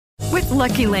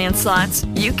Lucky Land Slots,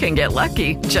 you can get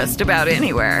lucky just about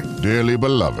anywhere. Dearly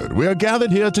beloved, we are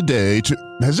gathered here today to...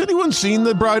 Has anyone seen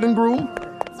the bride and groom?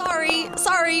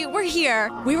 Sorry, we're here.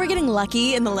 We were getting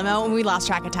lucky in the limo and we lost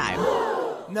track of time.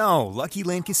 No, Lucky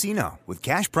Land Casino, with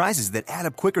cash prizes that add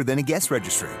up quicker than a guest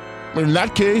registry. In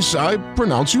that case, I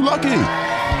pronounce you lucky.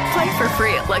 Play for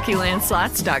free at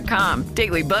LuckyLandSlots.com.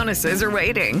 Daily bonuses are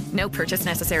waiting. No purchase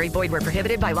necessary. Void where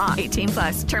prohibited by law.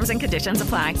 18+. Terms and conditions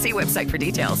apply. See website for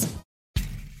details.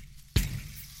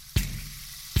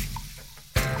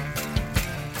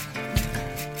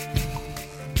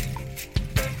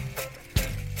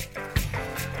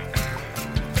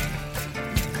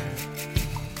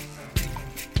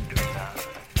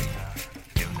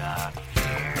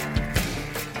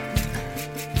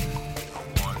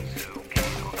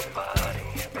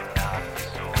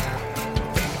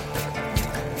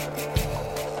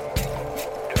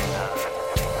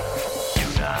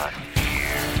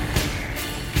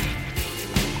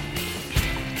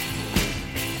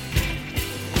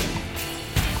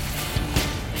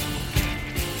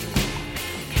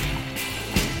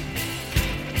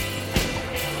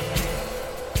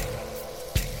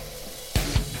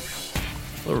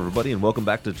 Hello, everybody, and welcome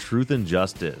back to Truth and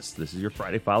Justice. This is your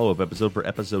Friday follow-up episode for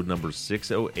episode number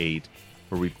 608,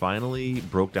 where we finally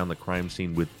broke down the crime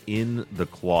scene within the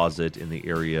closet in the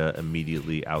area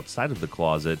immediately outside of the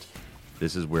closet.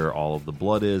 This is where all of the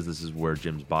blood is. This is where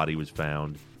Jim's body was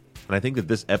found. And I think that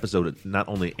this episode not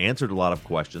only answered a lot of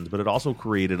questions, but it also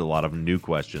created a lot of new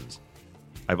questions.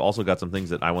 I've also got some things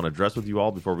that I want to address with you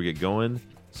all before we get going,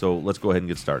 so let's go ahead and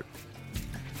get started.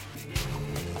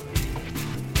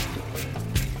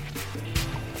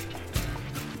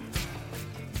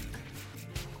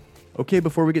 Okay,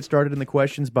 before we get started in the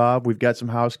questions, Bob, we've got some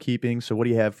housekeeping, so what do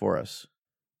you have for us?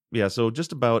 Yeah, so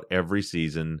just about every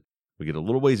season, we get a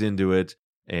little ways into it,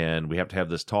 and we have to have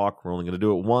this talk. We're only going to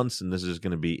do it once, and this is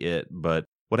going to be it. But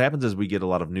what happens is we get a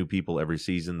lot of new people every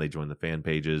season. They join the fan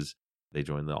pages. They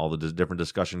join all the different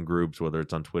discussion groups, whether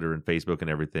it's on Twitter and Facebook and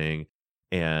everything.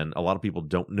 And a lot of people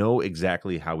don't know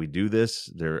exactly how we do this.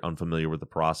 They're unfamiliar with the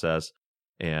process.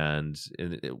 And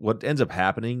what ends up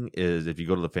happening is if you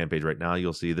go to the fan page right now,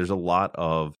 you'll see there's a lot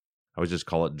of, I would just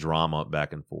call it drama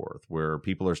back and forth, where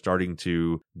people are starting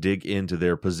to dig into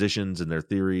their positions and their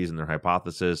theories and their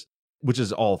hypothesis, which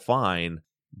is all fine.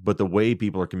 But the way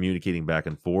people are communicating back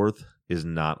and forth is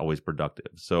not always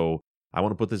productive. So I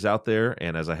want to put this out there.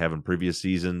 And as I have in previous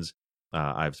seasons,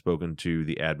 I've spoken to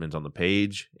the admins on the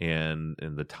page, and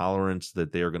the tolerance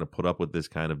that they are going to put up with this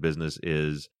kind of business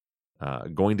is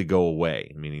going to go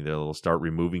away, meaning they'll start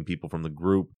removing people from the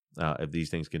group if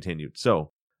these things continue. So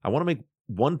I want to make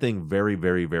one thing very,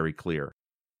 very, very clear.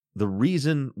 The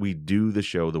reason we do the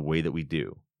show the way that we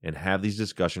do and have these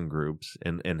discussion groups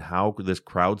and how this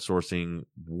crowdsourcing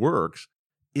works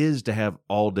is to have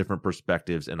all different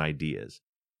perspectives and ideas.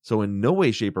 So in no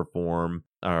way, shape, or form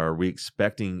are we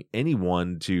expecting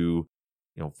anyone to,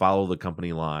 follow the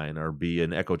company line or be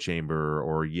an echo chamber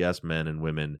or yes men and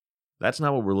women. That's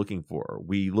not what we're looking for.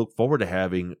 We look forward to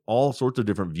having all sorts of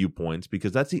different viewpoints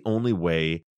because that's the only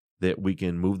way that we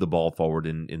can move the ball forward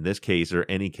in this case or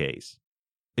any case.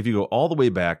 If you go all the way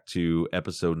back to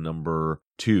episode number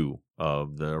 2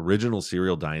 of the original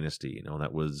Serial Dynasty,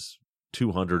 that was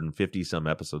 250 some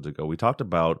episodes ago, we talked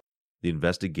about the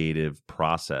investigative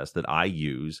process that I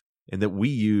use and that we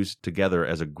use together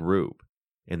as a group.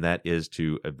 And that is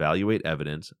to evaluate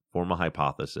evidence, form a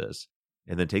hypothesis,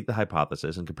 and then take the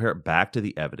hypothesis and compare it back to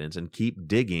the evidence and keep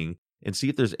digging and see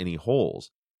if there's any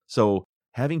holes. So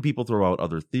having people throw out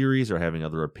other theories or having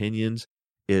other opinions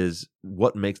is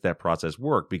what makes that process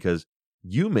work, because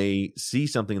you may see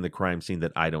something in the crime scene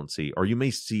that I don't see, or you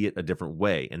may see it a different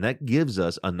way. And that gives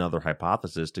us another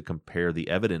hypothesis to compare the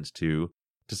evidence to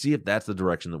see if that's the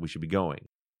direction that we should be going.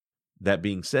 That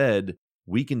being said,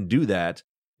 we can do that.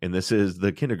 And this is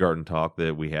the kindergarten talk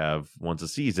that we have once a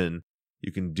season.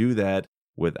 You can do that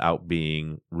without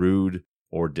being rude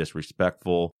or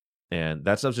disrespectful. And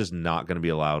that stuff's just not going to be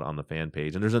allowed on the fan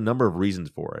page. And there's a number of reasons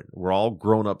for it. We're all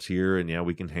grown-ups here, and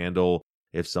we can handle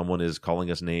if someone is calling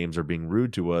us names or being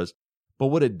rude to us. But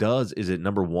what it does is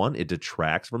number one, it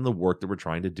detracts from the work that we're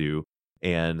trying to do.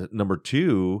 And number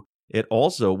two, it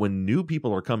also, when new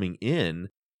people are coming in,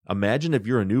 imagine if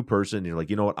you're a new person, you're like,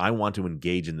 you know what, I want to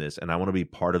engage in this and I want to be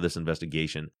part of this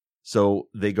investigation. So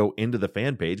they go into the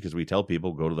fan page because we tell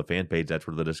people go to the fan page. That's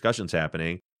where the discussion's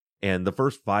happening. And the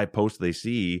first 5 posts they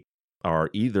see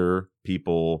are either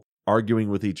people arguing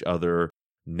with each other,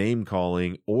 name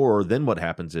calling, or then what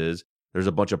happens is there's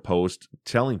a bunch of posts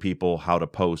telling people how to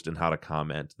post and how to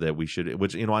comment that we should,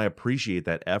 which, I appreciate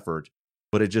that effort.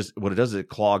 But what it does is it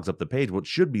clogs up the page. What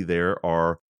should be there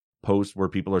are posts where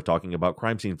people are talking about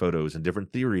crime scene photos and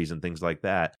different theories and things like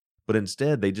that. But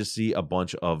instead, they just see a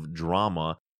bunch of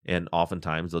drama, and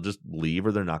oftentimes they'll just leave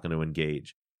or they're not going to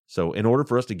engage. So in order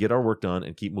for us to get our work done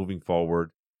and keep moving forward,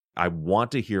 I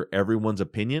want to hear everyone's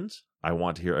opinions. I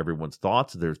want to hear everyone's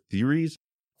thoughts, their theories,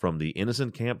 from the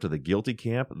innocent camp to the guilty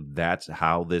camp. That's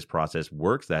how this process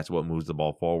works. That's what moves the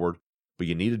ball forward. But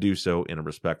you need to do so in a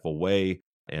respectful way.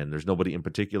 And there's nobody in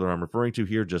particular I'm referring to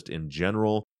here, just in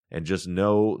general. And just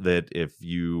know that if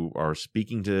you are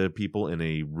speaking to people in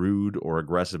a rude or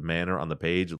aggressive manner on the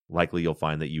page, likely you'll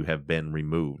find that you have been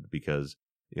removed, because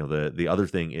the other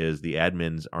thing is the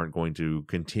admins aren't going to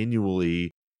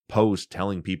continually post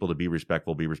telling people to be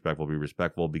respectful,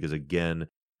 because again,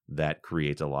 that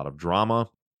creates a lot of drama,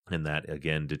 and that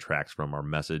again detracts from our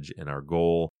message and our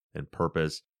goal and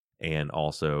purpose. And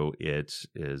also it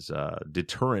is a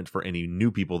deterrent for any new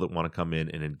people that want to come in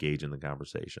and engage in the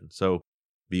conversation. So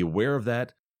be aware of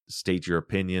that. State your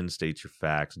opinion, state your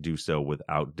facts, do so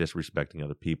without disrespecting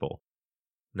other people.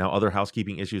 Now, other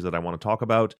housekeeping issues that I want to talk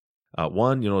about.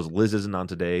 One, as Liz isn't on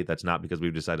today, that's not because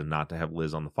we've decided not to have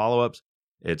Liz on the follow-ups.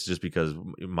 It's just because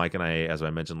Mike and I, as I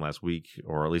mentioned last week,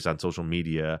 or at least on social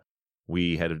media,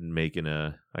 we had to make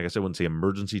I guess I wouldn't say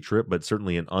emergency trip, but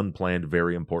certainly an unplanned,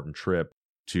 very important trip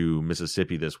to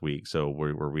Mississippi this week. So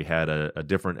where we had a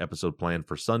different episode planned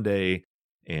for Sunday,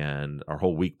 and our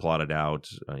whole week plotted out.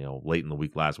 Late in the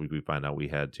week last week, we found out we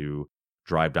had to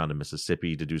drive down to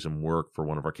Mississippi to do some work for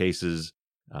one of our cases,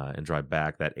 and drive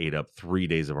back. That ate up 3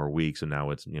 days of our week. So now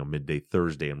it's midday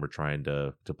Thursday, and we're trying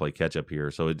to play catch up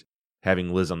here. So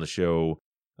having Liz on the show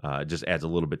just adds a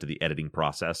little bit to the editing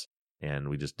process, and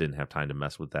we just didn't have time to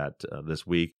mess with that this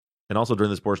week. And also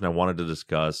during this portion, I wanted to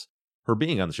discuss her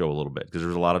being on the show a little bit, because there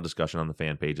was a lot of discussion on the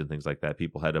fan page and things like that.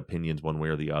 People had opinions one way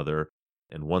or the other.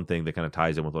 And one thing that kind of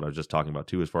ties in with what I was just talking about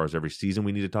too, as far as every season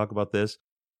we need to talk about this,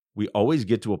 we always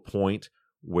get to a point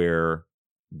where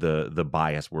the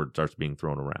bias word starts being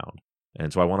thrown around.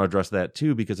 And so I want to address that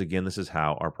too, because again, this is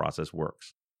how our process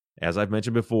works. As I've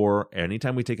mentioned before,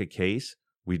 anytime we take a case,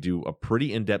 we do a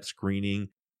pretty in-depth screening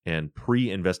and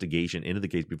pre-investigation into the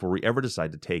case before we ever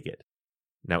decide to take it.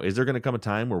 Now, is there going to come a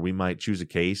time where we might choose a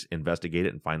case, investigate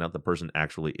it, and find out the person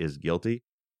actually is guilty?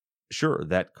 Sure,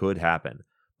 that could happen.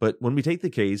 But when we take the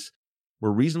case, we're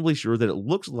reasonably sure that it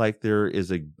looks like there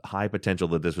is a high potential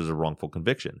that this was a wrongful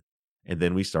conviction. And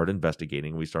then we start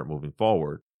investigating, we start moving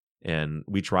forward. And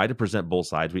we try to present both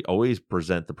sides. We always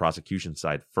present the prosecution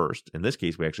side first. In this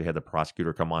case, we actually had the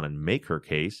prosecutor come on and make her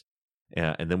case,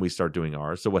 and then we start doing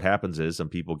ours. So what happens is some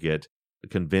people get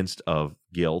convinced of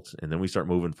guilt, and then we start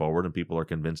moving forward, and people are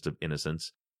convinced of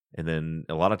innocence. And then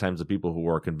a lot of times the people who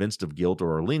are convinced of guilt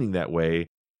or are leaning that way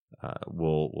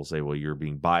will say, well, you're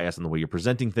being biased in the way you're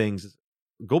presenting things.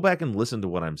 Go back and listen to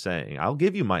what I'm saying. I'll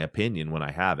give you my opinion when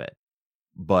I have it.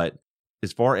 But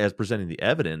as far as presenting the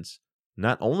evidence,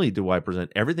 not only do I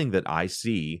present everything that I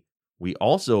see, we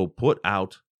also put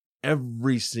out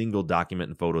every single document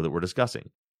and photo that we're discussing.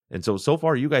 And so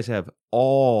far, you guys have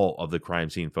all of the crime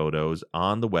scene photos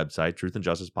on the website,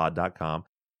 truthandjusticepod.com,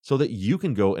 so that you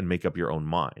can go and make up your own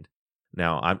mind.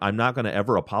 Now, I'm not going to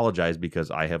ever apologize because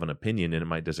I have an opinion and it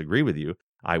might disagree with you.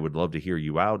 I would love to hear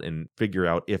you out and figure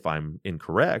out if I'm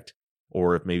incorrect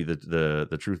or if maybe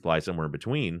the truth lies somewhere in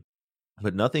between.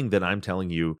 But nothing that I'm telling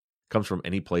you comes from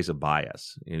any place of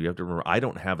bias. You have to remember, I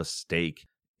don't have a stake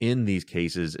in these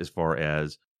cases as far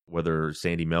as whether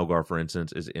Sandy Melgar, for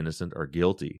instance, is innocent or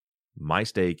guilty. My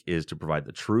stake is to provide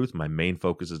the truth. My main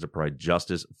focus is to provide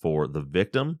justice for the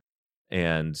victim.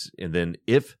 And then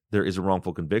if there is a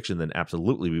wrongful conviction, then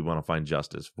absolutely we want to find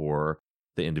justice for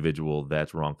the individual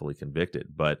that's wrongfully convicted.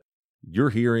 But you're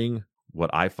hearing what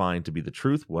I find to be the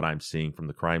truth, what I'm seeing from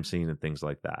the crime scene and things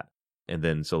like that. And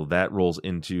then so that rolls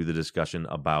into the discussion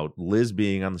about Liz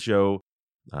being on the show.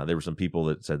 There were some people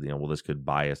that said, well, this could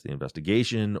bias the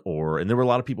investigation, and there were a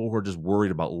lot of people who were just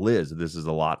worried about Liz. This is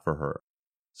a lot for her.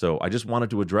 So I just wanted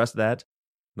to address that.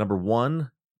 Number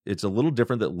one, it's a little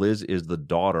different that Liz is the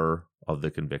daughter of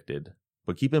the convicted,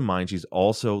 but keep in mind, she's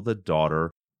also the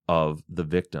daughter of the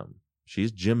victim.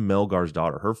 She's Jim Melgar's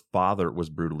daughter. Her father was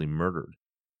brutally murdered.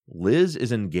 Liz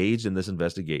is engaged in this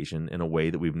investigation in a way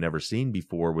that we've never seen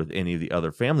before with any of the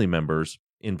other family members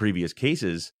in previous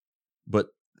cases. But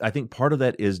I think part of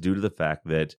that is due to the fact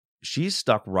that she's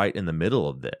stuck right in the middle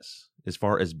of this as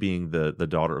far as being the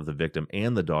daughter of the victim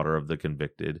and the daughter of the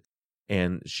convicted.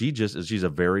 And she's a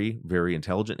very, very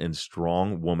intelligent and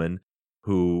strong woman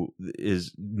who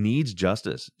needs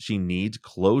justice. She needs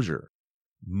closure.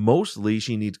 Mostly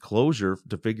she needs closure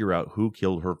to figure out who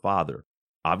killed her father.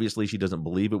 Obviously, she doesn't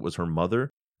believe it was her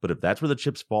mother, But if that's where the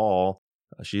chips fall,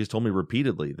 she has told me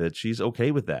repeatedly that she's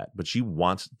okay with that. But she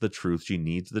wants the truth. She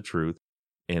needs the truth.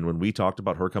 And when we talked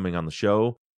about her coming on the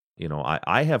show,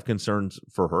 I have concerns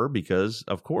for her because,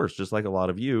 of course, just like a lot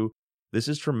of you, this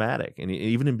is traumatic. And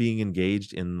even in being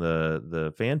engaged in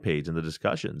the fan page and the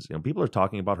discussions, people are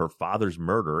talking about her father's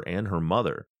murder and her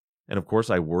mother. And of course,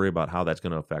 I worry about how that's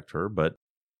going to affect her. But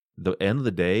at the end of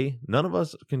the day, none of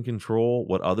us can control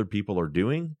what other people are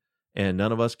doing. And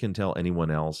none of us can tell anyone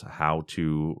else how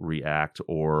to react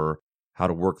or how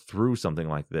to work through something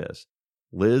like this.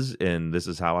 Liz, and this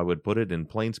is how I would put it in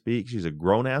plain speak, she's a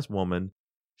grown-ass woman.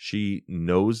 She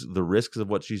knows the risks of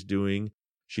what she's doing.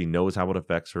 She knows how it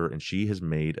affects her, and she has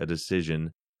made a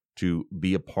decision to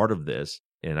be a part of this.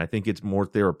 And I think it's more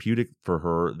therapeutic for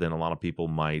her than a lot of people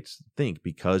might think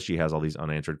because she has all these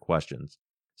unanswered questions.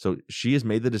 So she has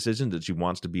made the decision that she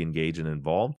wants to be engaged and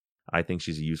involved. I think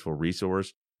she's a useful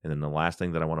resource. And then the last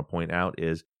thing that I want to point out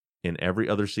is in every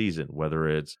other season, whether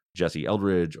it's Jesse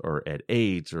Eldridge or Ed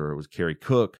Ates or it was Carrie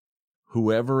Cook,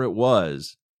 whoever it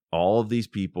was, all of these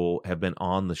people have been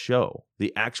on the show.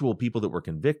 The actual people that were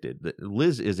convicted.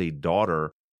 Liz is a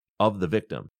daughter of the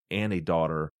victim and a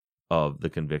daughter of the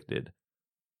convicted.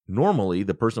 Normally,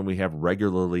 the person we have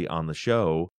regularly on the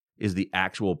show is the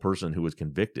actual person who was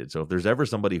convicted. So if there's ever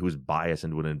somebody who's biased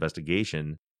into an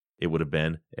investigation, it would have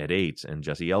been Ed Ates and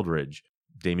Jesse Eldridge,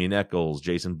 Damian Eccles,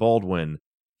 Jason Baldwin,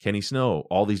 Kenny Snow,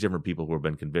 all these different people who have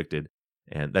been convicted.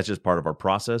 And that's just part of our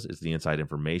process. It's the inside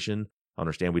information.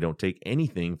 Understand we don't take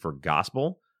anything for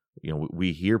gospel.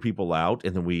 We hear people out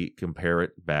and then we compare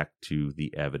it back to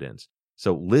the evidence.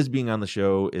 So Liz being on the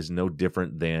show is no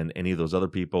different than any of those other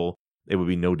people. It would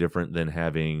be no different than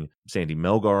having Sandy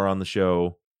Melgar on the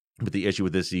show. But the issue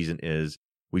with this season is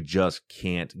we just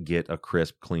can't get a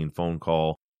crisp, clean phone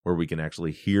call where we can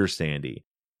actually hear Sandy.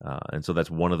 And so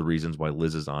that's one of the reasons why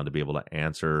Liz is on, to be able to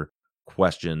answer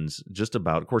questions just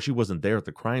about, of course, she wasn't there at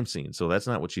the crime scene, so that's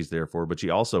not what she's there for, but she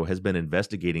also has been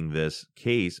investigating this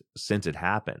case since it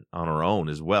happened on her own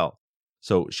as well.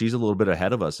 So she's a little bit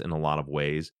ahead of us in a lot of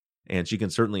ways, and she can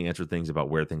certainly answer things about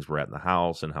where things were at in the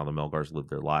house and how the Melgars lived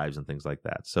their lives and things like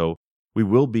that. So we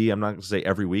will be, I'm not going to say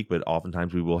every week, but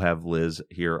oftentimes we will have Liz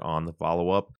here on the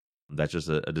follow-up. That's just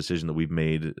a decision that we've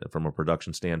made from a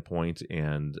production standpoint,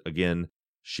 and again,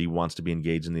 she wants to be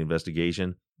engaged in the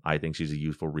investigation. I think she's a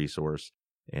useful resource,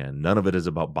 and none of it is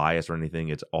about bias or anything.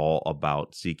 It's all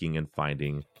about seeking and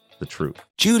finding the truth.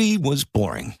 Judy was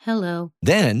boring. Hello.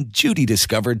 Then Judy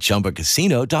discovered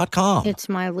ChumbaCasino.com. It's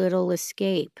my little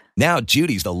escape. Now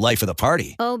Judy's the life of the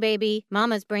party. Oh, baby,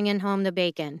 mama's bringing home the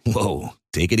bacon. Whoa,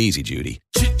 take it easy, Judy.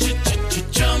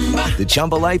 The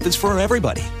Chumba life is for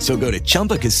everybody. So go to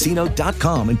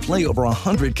ChumbaCasino.com and play over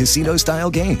 100 casino-style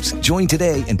games. Join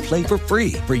today and play for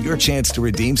free for your chance to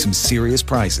redeem some serious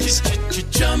prizes.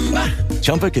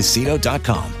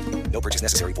 ChumbaCasino.com. No purchase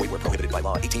necessary. Void where prohibited by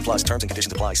law. 18+ terms and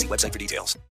conditions apply. See website for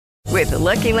details. With the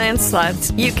Lucky Land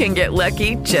Slots, you can get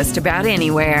lucky just about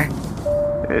anywhere.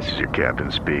 This is your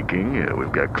captain speaking.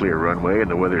 We've got clear runway and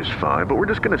the weather's fine, but we're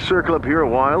just going to circle up here a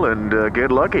while and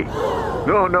get lucky.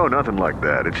 No, nothing like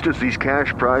that. It's just these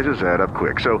cash prizes add up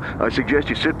quick. So I suggest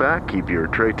you sit back, keep your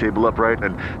tray table upright,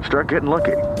 and start getting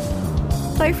lucky.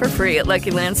 Play for free at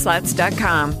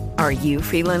LuckyLandSlots.com. Are you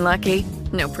feeling lucky?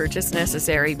 No purchase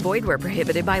necessary. Void where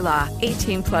prohibited by law.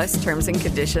 18+ terms and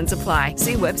conditions apply.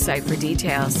 See website for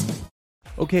details.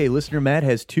 Okay, listener Matt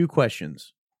has two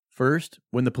questions. First,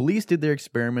 when the police did their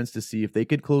experiments to see if they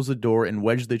could close the door and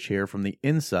wedge the chair from the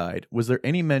inside, was there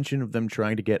any mention of them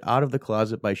trying to get out of the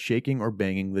closet by shaking or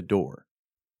banging the door?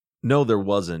 No, there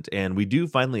wasn't. And we do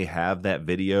finally have that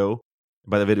video.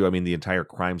 By the video, I mean the entire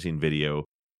crime scene video.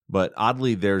 But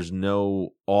oddly, there's no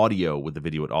audio with the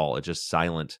video at all. It's just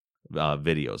silent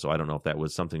video. So I don't know if that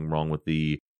was something wrong with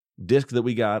the disc that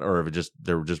we got, or if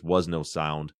there just was no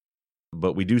sound.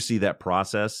 But we do see that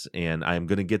process, and I'm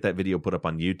going to get that video put up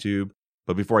on YouTube.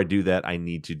 But before I do that, I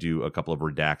need to do a couple of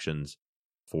redactions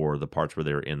for the parts where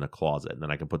they're in the closet. And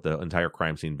then I can put the entire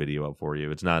crime scene video up for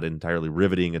you. It's not entirely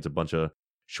riveting. It's a bunch of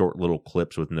short little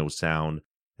clips with no sound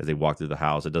as they walk through the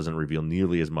house. It doesn't reveal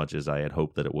nearly as much as I had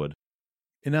hoped that it would.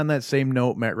 And on that same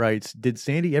note, Matt writes, did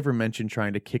Sandy ever mention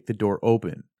trying to kick the door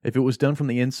open? If it was done from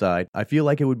the inside, I feel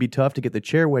like it would be tough to get the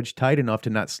chair wedged tight enough to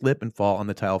not slip and fall on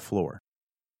the tile floor.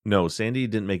 No, Sandy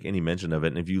didn't make any mention of it.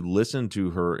 And if you listen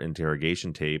to her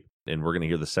interrogation tape, and we're going to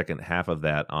hear the second half of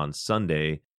that on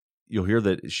Sunday, you'll hear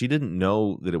that she didn't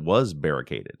know that it was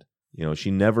barricaded.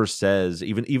 She never says,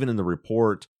 even in the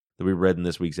report that we read in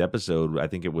this week's episode, I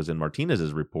think it was in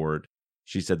Martinez's report,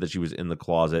 she said that she was in the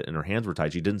closet and her hands were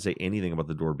tied. She didn't say anything about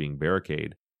the door being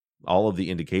barricaded. all of the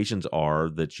indications are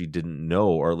that she didn't know,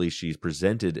 or at least she's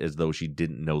presented as though she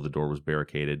didn't know the door was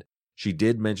barricaded. She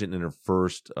did mention in her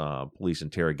first police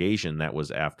interrogation, that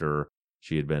was after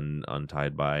she had been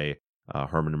untied by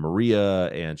Herman and Maria,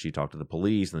 and she talked to the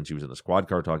police, and then she was in the squad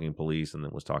car talking to police, and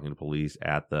then was talking to police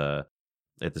at the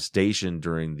station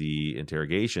during the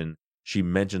interrogation. She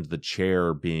mentions the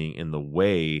chair being in the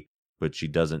way, but she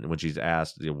doesn't, when she's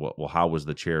asked, well, how was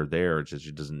the chair there?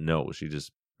 She doesn't know. She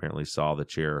just apparently saw the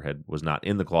chair was not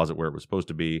in the closet where it was supposed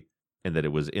to be, and that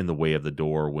it was in the way of the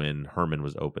door when Herman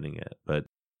was opening it. But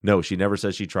no, she never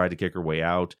says she tried to kick her way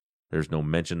out. There's no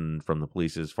mention from the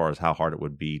police as far as how hard it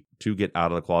would be to get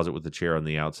out of the closet with the chair on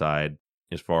the outside.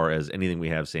 As far as anything we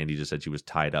have, Sandy just said she was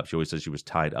tied up. She always says she was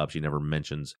tied up. She never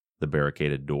mentions the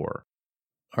barricaded door.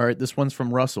 All right, this one's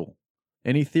from Russell.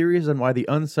 Any theories on why the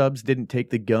unsubs didn't take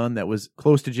the gun that was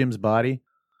close to Jim's body?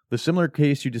 The similar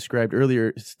case you described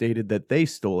earlier stated that they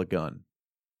stole a gun.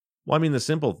 Well, I mean, the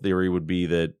simple theory would be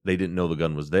that they didn't know the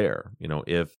gun was there.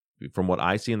 If from what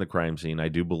I see in the crime scene, I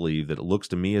do believe that it looks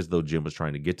to me as though Jim was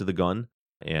trying to get to the gun.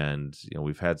 And,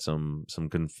 we've had some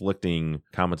conflicting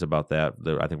comments about that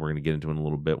I think we're going to get into in a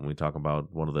little bit when we talk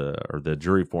about the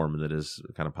jury foreman that has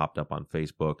kind of popped up on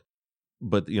Facebook.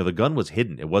 But, the gun was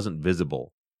hidden. It wasn't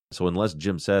visible. So unless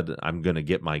Jim said, I'm going to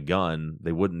get my gun,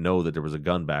 they wouldn't know that there was a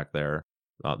gun back there.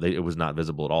 It was not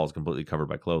visible at all. It's completely covered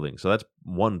by clothing. So that's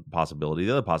one possibility.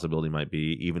 The other possibility might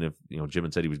be, even if, Jim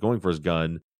had said he was going for his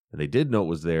gun and they did know it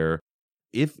was there,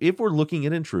 if we're looking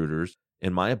at intruders,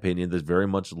 in my opinion, this very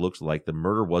much looks like the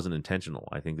murder wasn't intentional.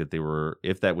 I think that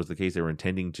if that was the case, they were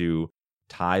intending to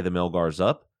tie the Melgars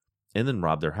up and then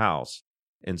rob their house.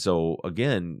 And so,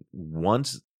 again,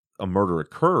 once a murder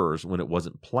occurs, when it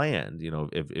wasn't planned,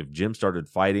 if Jim started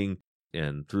fighting,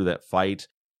 and through that fight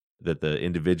that the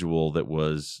individual that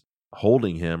was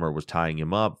holding him or was tying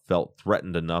him up felt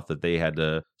threatened enough that they had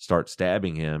to start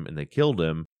stabbing him and they killed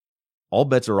him, all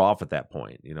bets are off at that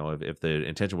point. If the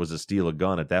intention was to steal a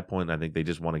gun, at that point, I think they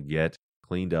just want to get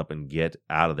cleaned up and get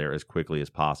out of there as quickly as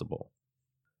possible.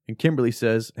 And Kimberly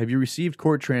says, have you received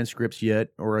court transcripts yet,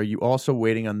 or are you also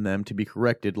waiting on them to be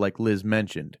corrected like Liz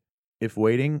mentioned? If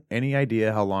waiting, any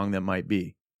idea how long that might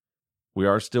be? We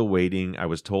are still waiting. I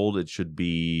was told it should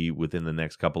be within the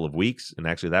next couple of weeks, and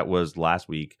actually that was last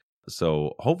week.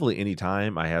 So hopefully any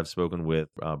time. I have spoken with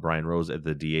Brian Rose at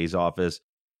the DA's office,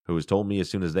 who has told me as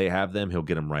soon as they have them, he'll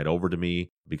get them right over to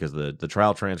me, because the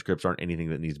trial transcripts aren't anything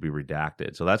that needs to be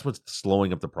redacted. So that's what's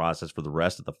slowing up the process for the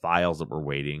rest of the files that we're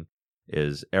waiting.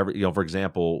 Is for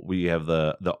example, we have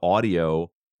the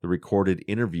audio, the recorded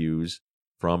interviews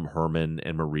from Herman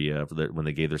and Maria when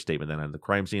they gave their statement then at the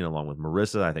crime scene, along with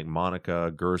Marissa, I think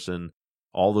Monica, Gerson,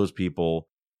 all those people,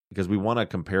 because we want to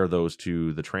compare those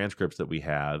to the transcripts that we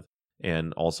have.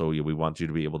 And also, we want you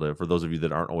to be able to, for those of you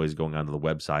that aren't always going onto the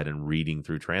website and reading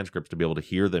through transcripts, to be able to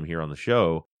hear them here on the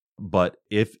show. But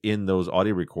if in those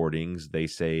audio recordings they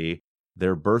say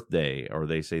their birthday, or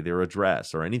they say their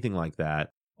address, or anything like that,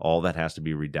 all that has to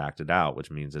be redacted out, which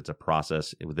means it's a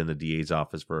process within the DA's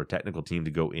office for a technical team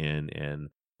to go in and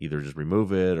either just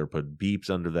remove it or put beeps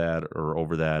under that or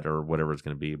over that or whatever it's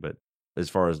going to be. But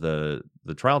as far as the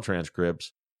trial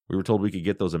transcripts, we were told we could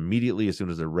get those immediately as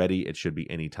soon as they're ready. It should be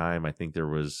any time. I think there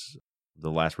was the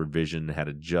last revision had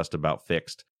it just about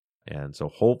fixed. And so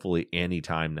hopefully any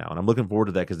time now. And I'm looking forward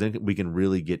to that, because then we can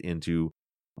really get into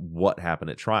what happened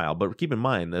at trial. But keep in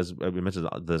mind, as we mentioned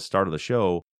at the start of the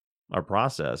show, our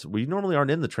process, we normally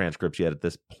aren't in the transcripts yet at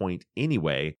this point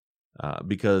anyway,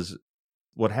 because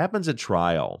what happens at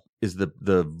trial is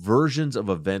the versions of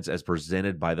events as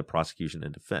presented by the prosecution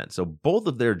and defense. So both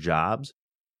of their jobs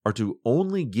are to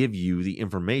only give you the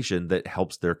information that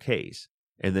helps their case,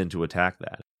 and then to attack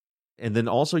that. And then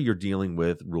also you're dealing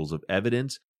with rules of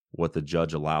evidence, what the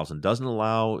judge allows and doesn't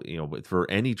allow. For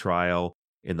any trial,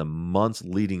 in the months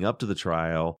leading up to the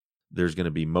trial, there's going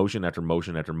to be motion after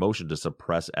motion after motion to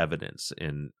suppress evidence.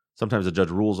 And sometimes the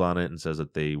judge rules on it and says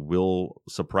that they will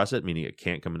suppress it, meaning it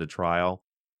can't come into trial.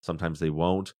 Sometimes they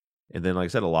won't. And then, like I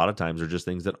said, a lot of times they're just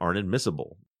things that aren't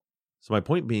admissible. So my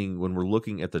point being, when we're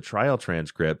looking at the trial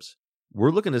transcripts, we're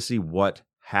looking to see what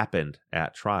happened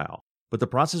at trial. But the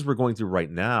process we're going through right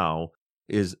now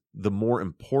is the more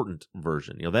important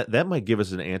version. That might give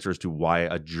us an answer as to why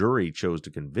a jury chose to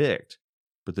convict,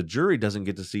 but the jury doesn't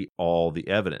get to see all the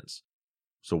evidence.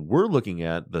 So we're looking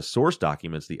at the source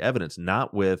documents, the evidence,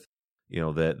 not with,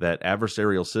 that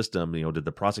adversarial system. Did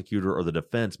the prosecutor or the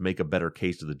defense make a better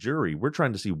case to the jury? We're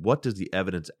trying to see, what does the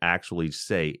evidence actually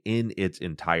say in its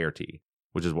entirety,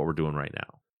 which is what we're doing right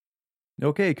now.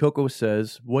 Okay, Coco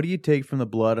says, what do you take from the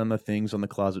blood on the things on the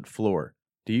closet floor?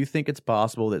 Do you think it's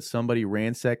possible that somebody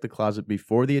ransacked the closet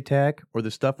before the attack, or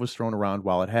the stuff was thrown around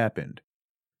while it happened?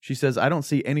 She says, I don't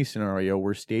see any scenario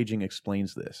where staging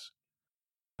explains this.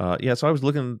 Yeah, so I was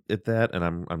looking at that, and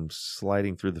I'm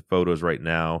sliding through the photos right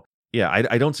now. Yeah,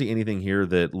 I don't see anything here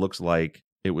that looks like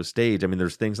it was staged. I mean,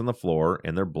 there's things on the floor,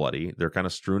 and they're bloody. They're kind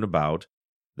of strewn about.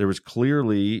 There was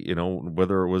clearly,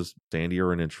 whether it was Sandy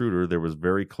or an intruder, there was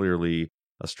very clearly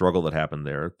a struggle that happened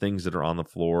there. Things that are on the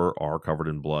floor are covered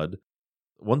in blood.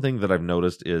 One thing that I've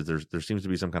noticed is there seems to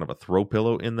be some kind of a throw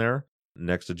pillow in there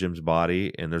next to Jim's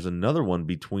body, and there's another one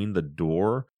between the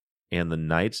door and the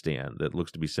nightstand that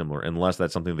looks to be similar, unless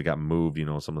that's something that got moved.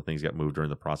 Some of the things got moved during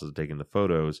the process of taking the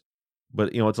photos.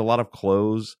 But, it's a lot of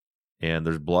clothes, and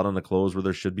there's blood on the clothes where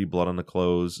there should be blood on the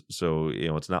clothes. So,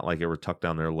 it's not like it were tucked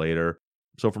down there later.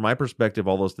 So from my perspective,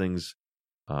 all those things,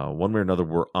 one way or another,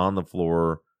 were on the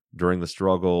floor during the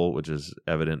struggle, which is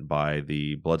evident by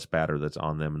the blood spatter that's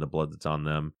on them and the blood that's on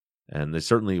them. And it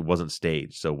certainly wasn't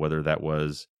staged. So whether that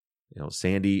was,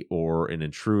 Sandy or an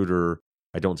intruder,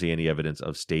 I don't see any evidence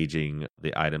of staging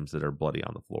the items that are bloody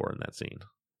on the floor in that scene.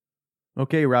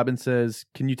 Okay, Robin says,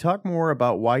 can you talk more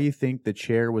about why you think the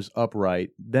chair was upright,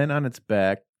 then on its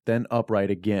back, then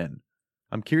upright again?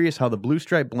 I'm curious how the blue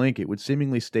stripe blanket would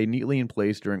seemingly stay neatly in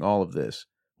place during all of this.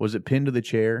 Was it pinned to the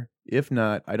chair? If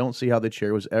not, I don't see how the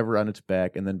chair was ever on its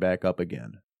back and then back up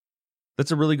again.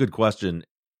 That's a really good question.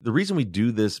 The reason we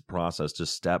do this process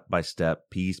just step by step,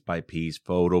 piece by piece,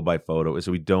 photo by photo, is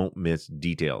so we don't miss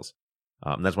details.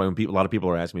 That's why when a lot of people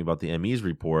are asking me about the ME's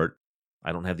report,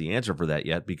 I don't have the answer for that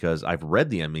yet because I've read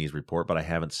the ME's report, but I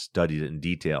haven't studied it in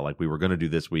detail like we were going to do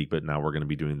this week, but now we're going to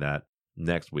be doing that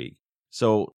next week.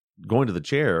 So going to the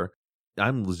chair,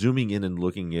 I'm zooming in and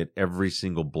looking at every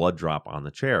single blood drop on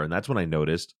the chair. And that's when I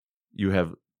noticed you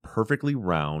have perfectly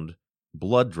round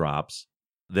blood drops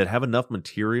that have enough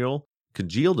material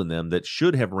congealed in them that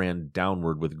should have ran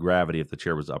downward with gravity if the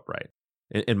chair was upright.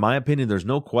 In my opinion, there's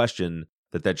no question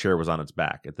that chair was on its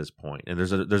back at this point. And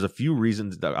there's a few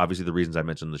reasons, obviously the reasons I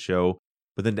mentioned in the show,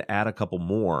 but then to add a couple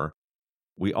more,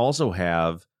 we also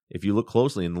have, if you look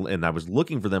closely, and I was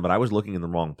looking for them, but I was looking in the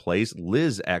wrong place.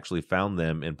 Liz actually found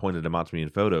them and pointed them out to me in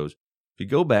photos. If you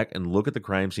go back and look at the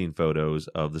crime scene photos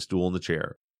of the stool and the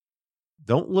chair,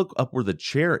 don't look up where the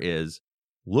chair is.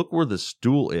 Look where the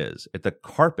stool is, at the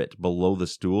carpet below the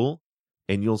stool,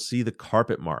 and you'll see the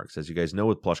carpet marks. As you guys know,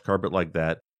 with plush carpet like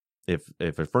that, if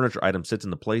a furniture item sits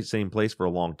in the same place for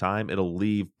a long time, it'll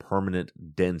leave permanent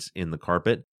dents in the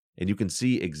carpet. And you can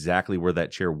see exactly where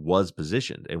that chair was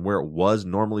positioned. And where it was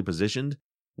normally positioned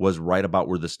was right about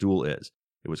where the stool is.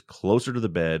 It was closer to the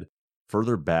bed,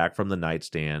 further back from the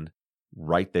nightstand.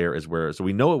 Right there is where, so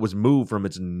we know it was moved from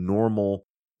its normal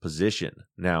position.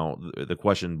 Now, the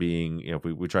question being, if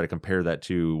we try to compare that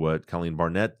to what Colleen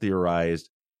Barnett theorized,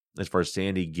 as far as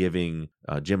Sandy giving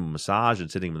Jim a massage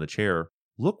and sitting him in the chair,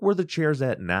 look where the chair's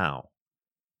at now.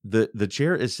 The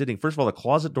chair is sitting, first of all, the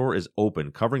closet door is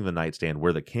open, covering the nightstand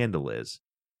where the candle is.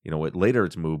 Later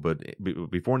it's moved, but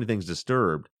before anything's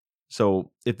disturbed.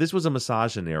 So if this was a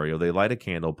massage scenario, they light a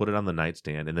candle, put it on the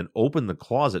nightstand, and then open the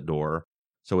closet door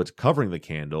so it's covering the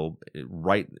candle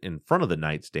right in front of the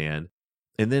nightstand,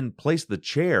 and then place the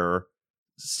chair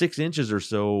 6 inches or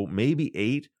so, maybe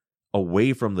 8,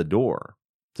 away from the door.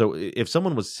 So if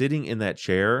someone was sitting in that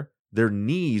chair, their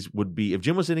knees would be, if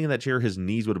Jim was sitting in that chair, his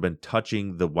knees would have been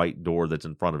touching the white door that's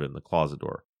in front of him, the closet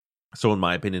door. So in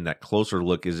my opinion, that closer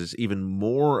look is even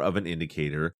more of an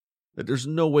indicator that there's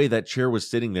no way that chair was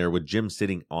sitting there with Jim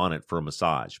sitting on it for a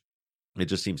massage. It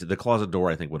just seems that the closet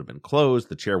door, I think, would have been closed.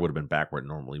 The chair would have been back where it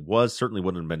normally was. Certainly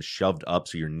wouldn't have been shoved up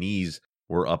so your knees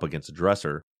were up against the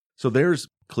dresser. So there's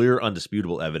clear,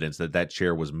 undisputable evidence that that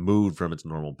chair was moved from its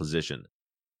normal position.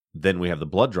 Then we have the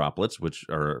blood droplets, which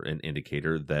are an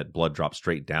indicator that blood dropped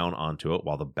straight down onto it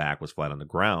while the back was flat on the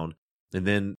ground. And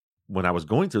then when I was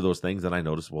going through those things, then I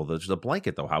noticed, well, there's a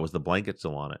blanket, though. How was the blanket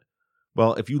still on it?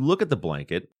 Well, if you look at the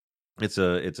blanket, it's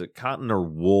a cotton or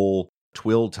wool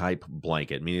twill type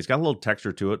blanket. I mean, it's got a little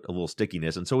texture to it, a little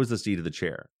stickiness, and so is the seat of the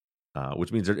chair,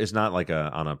 which means it's not like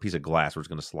on a piece of glass where it's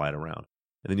going to slide around.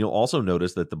 And then you'll also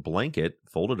notice that the blanket,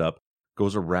 folded up,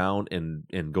 goes around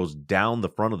and goes down the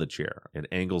front of the chair. It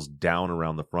angles down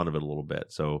around the front of it a little bit.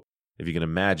 So if you can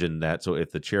imagine that, so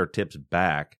if the chair tips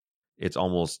back, it's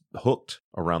almost hooked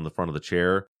around the front of the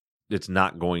chair. It's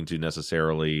not going to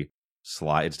necessarily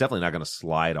slide. It's definitely not going to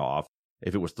slide off.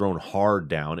 If it was thrown hard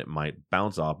down, it might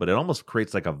bounce off, but it almost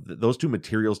creates like those two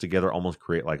materials together almost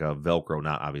create like a Velcro,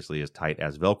 not obviously as tight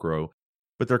as Velcro,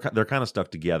 but they're kind of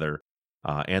stuck together.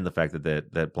 And the fact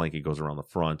that blanket goes around the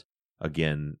front,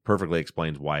 again, perfectly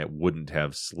explains why it wouldn't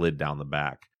have slid down the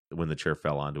back when the chair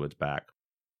fell onto its back.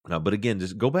 But again,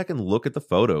 just go back and look at the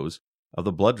photos of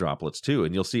the blood droplets too,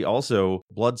 and you'll see also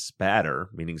blood spatter,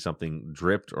 meaning something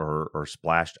dripped or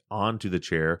splashed onto the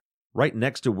chair right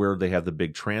next to where they have the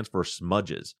big transfer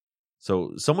smudges.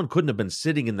 So someone couldn't have been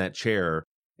sitting in that chair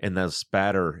and the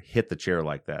spatter hit the chair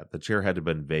like that. The chair had to have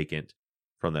been vacant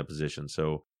from that position.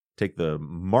 So take the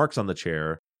marks on the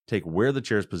chair, take where the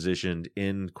chair is positioned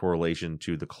in correlation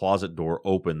to the closet door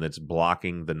open that's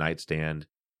blocking the nightstand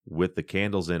with the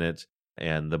candles in it,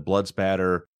 and the blood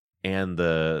spatter and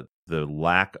the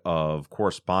lack of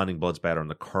corresponding blood spatter on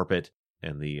the carpet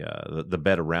and the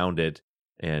bed around it.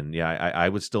 And yeah, I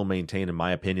would still maintain, in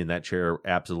my opinion, that chair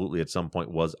absolutely at some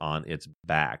point was on its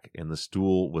back, and the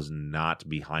stool was not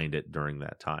behind it during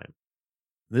that time.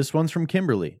 This one's from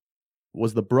Kimberly.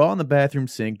 Was the bra in the bathroom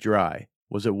sink dry?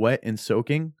 Was it wet and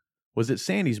soaking? Was it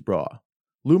Sandy's bra?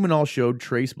 Luminol showed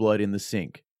trace blood in the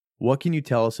sink. What can you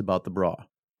tell us about the bra?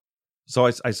 So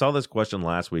I saw this question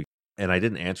last week, and I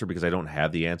didn't answer because I don't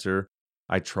have the answer.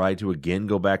 I tried to again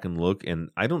go back and look, and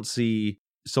I don't see,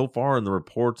 so far in the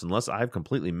reports, unless I've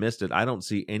completely missed it, I don't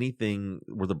see anything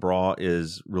where the bra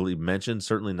is really mentioned,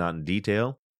 certainly not in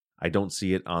detail. I don't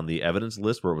see it on the evidence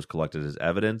list where it was collected as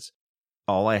evidence.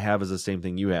 All I have is the same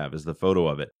thing you have, is the photo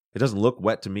of it. It doesn't look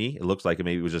wet to me. It looks like it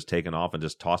maybe was just taken off and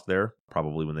just tossed there,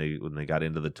 probably when they got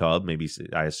into the tub. Maybe,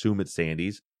 I assume it's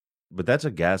Sandy's. But that's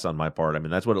a guess on my part. I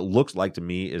mean, that's what it looks like to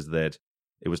me, is that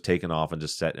it was taken off and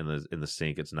just set in the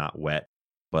sink. It's not wet.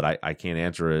 But I can't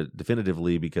answer it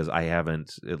definitively because I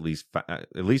haven't, at least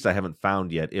I haven't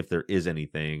found yet if there is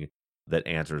anything that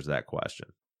answers that question.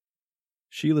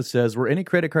 Sheila says, were any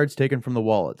credit cards taken from the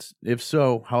wallets? If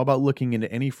so, how about looking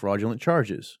into any fraudulent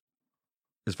charges?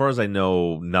 As far as I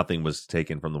know, nothing was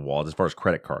taken from the wallet. As far as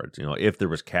credit cards, if there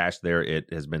was cash there,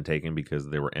 it has been taken because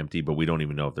they were empty, but we don't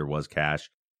even know if there was cash.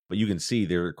 But you can see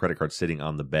there are credit cards sitting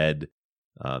on the bed.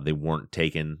 They weren't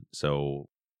taken, so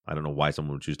I don't know why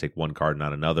someone would choose to take one card,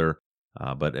 not another.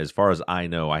 But as far as I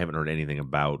know, I haven't heard anything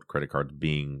about credit cards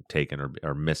being taken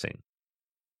or missing.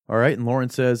 All right, and Lauren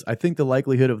says, I think the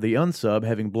likelihood of the unsub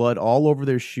having blood all over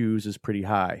their shoes is pretty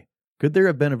high. Could there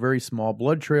have been a very small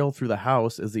blood trail through the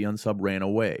house as the unsub ran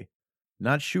away?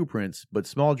 Not shoe prints, but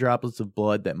small droplets of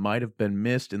blood that might have been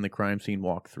missed in the crime scene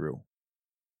walkthrough.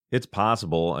 It's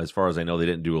possible. As far as I know, they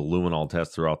didn't do a luminol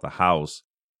test throughout the house.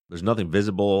 There's nothing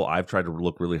visible. I've tried to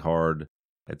look really hard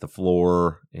at the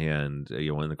floor and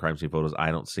in the crime scene photos,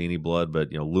 I don't see any blood,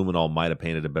 but luminol might have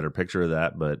painted a better picture of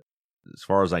that. But as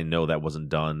far as I know, that wasn't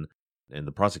done. And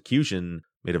the prosecution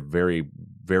made a very,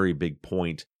 very big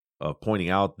point of pointing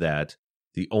out that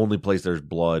the only place there's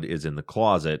blood is in the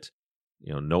closet.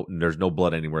 There's no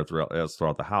blood anywhere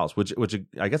throughout the house, which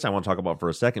I guess I want to talk about for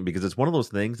a second, because it's one of those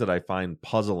things that I find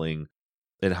puzzling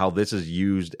in how this is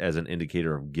used as an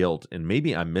indicator of guilt. And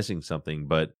maybe I'm missing something,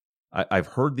 but I've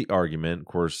heard the argument. Of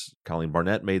course, Colleen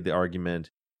Barnett made the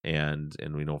argument, and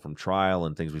we know from trial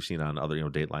and things we've seen on other,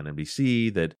 Dateline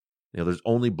NBC, that there's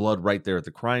only blood right there at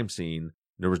the crime scene.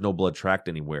 There was no blood tracked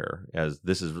anywhere, as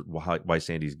this is why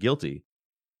Sandy's guilty.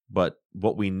 But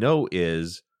what we know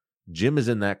is Jim is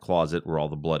in that closet where all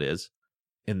the blood is,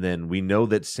 and then we know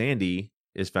that Sandy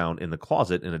is found in the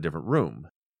closet in a different room.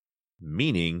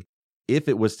 Meaning, if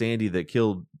it was Sandy that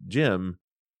killed Jim,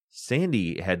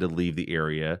 Sandy had to leave the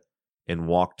area and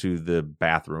walk to the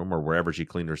bathroom or wherever she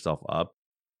cleaned herself up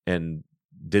and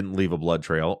didn't leave a blood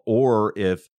trail. Or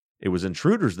if it was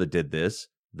intruders that did this,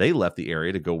 they left the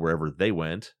area to go wherever they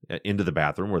went, into the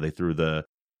bathroom where they threw the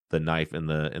knife in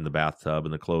the bathtub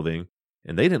and the clothing,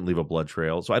 and they didn't leave a blood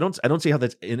trail. So I don't see how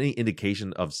that's any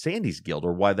indication of Sandy's guilt,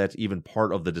 or why that's even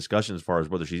part of the discussion as far as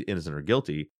whether she's innocent or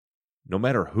guilty. No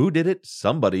matter who did it,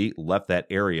 somebody left that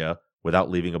area without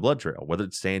leaving a blood trail, whether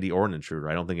it's Sandy or an intruder.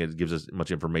 I don't think it gives us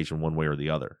much information one way or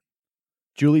the other.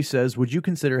 Julie says, would you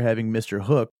consider having Mr.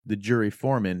 Hook, the jury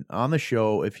foreman, on the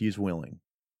show if he's willing?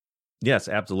 Yes,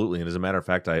 absolutely. And as a matter of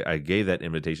fact, I gave that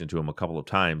invitation to him a couple of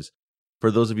times.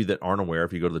 For those of you that aren't aware,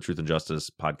 if you go to the Truth and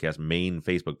Justice podcast main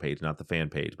Facebook page, not the fan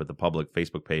page, but the public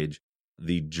Facebook page,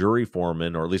 the jury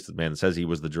foreman, or at least the man that says he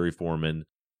was the jury foreman,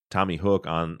 Tommy Hook,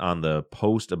 on the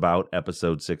post about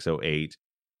episode 608,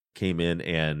 came in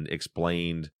and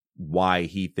explained why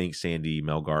he thinks Sandy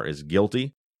Melgar is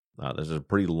guilty. There's a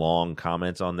pretty long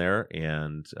comments on there,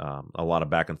 and a lot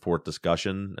of back and forth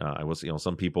discussion.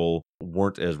 Some people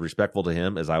weren't as respectful to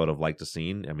him as I would have liked to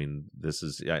seen. I mean,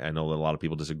 I know that a lot of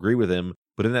people disagree with him,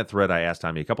 but in that thread, I asked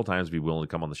Tommy a couple times to be willing to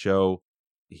come on the show.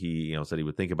 He, said he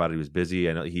would think about it. He was busy.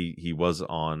 I know he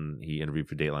interviewed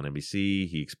for Dateline NBC.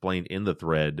 He explained in the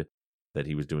thread that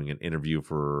he was doing an interview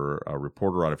for a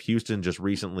reporter out of Houston just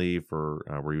recently for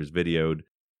where he was videoed.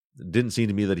 It didn't seem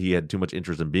to me that he had too much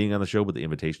interest in being on the show, but the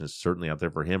invitation is certainly out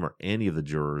there for him or any of the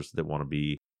jurors that want to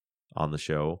be on the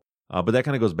show. But that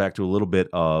kind of goes back to a little bit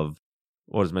of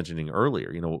what I was mentioning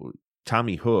earlier.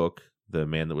 Tommy Hook, the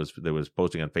man that was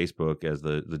posting on Facebook as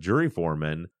the jury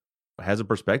foreman, has a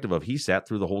perspective of he sat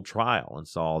through the whole trial and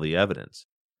saw all the evidence.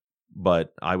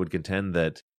 But I would contend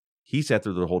that he sat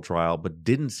through the whole trial but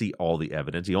didn't see all the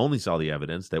evidence. He only saw the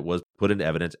evidence that was put into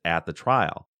evidence at the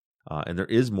trial. And there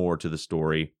is more to the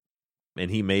story. And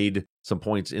he made some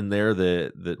points in there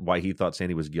that why he thought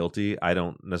Sandy was guilty. I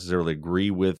don't necessarily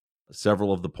agree with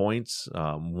several of the points.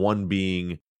 One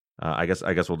being, I guess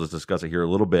we'll just discuss it here a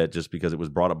little bit, just because it was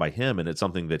brought up by him, and it's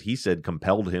something that he said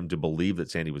compelled him to believe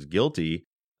that Sandy was guilty,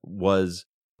 was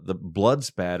the blood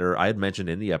spatter. I had mentioned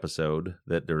in the episode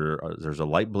that there's a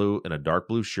light blue and a dark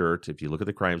blue shirt. If you look at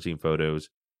the crime scene photos,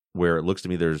 where it looks to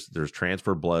me there's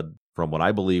transfer blood from what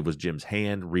I believe was Jim's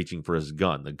hand reaching for his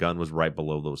gun. The gun was right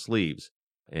below those sleeves.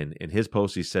 And in his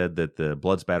post, he said that the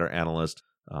blood spatter analyst,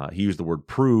 he used the word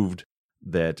proved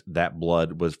that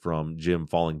blood was from Jim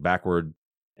falling backward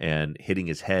and hitting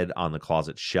his head on the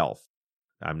closet shelf.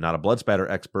 I'm not a blood spatter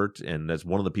expert, and that's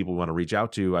one of the people we want to reach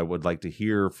out to. I would like to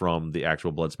hear from the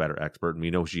actual blood spatter expert, and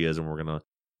we know who she is, and we're going to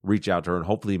reach out to her, and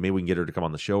hopefully maybe we can get her to come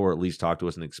on the show or at least talk to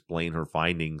us and explain her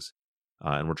findings.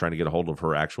 And we're trying to get a hold of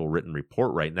her actual written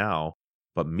report right now.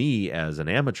 But me, as an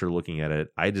amateur looking at it,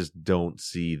 I just don't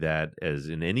see that as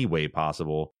in any way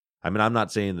possible. I mean, I'm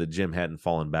not saying that Jim hadn't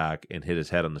fallen back and hit his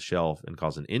head on the shelf and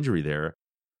caused an injury there,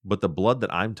 but the blood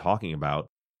that I'm talking about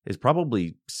is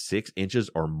probably 6 inches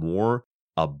or more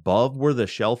above where the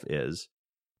shelf is,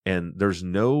 and there's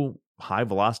no high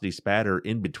velocity spatter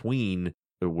in between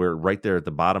where right there at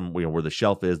the bottom, where the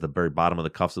shelf is, the very bottom of the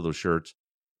cuffs of those shirts,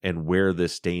 and where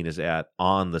this stain is at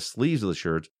on the sleeves of the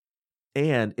shirts.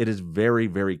 And it is very,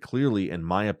 very clearly, in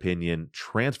my opinion,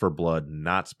 transfer blood,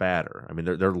 not spatter. I mean,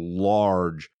 they're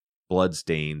large blood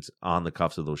stains on the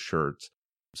cuffs of those shirts.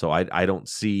 So I don't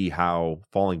see how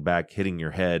falling back, hitting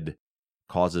your head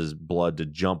causes blood to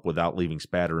jump without leaving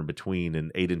spatter in between,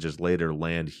 and 8 inches later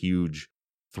land huge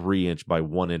 3-inch by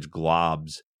 1-inch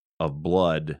globs of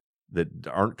blood that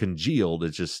aren't congealed.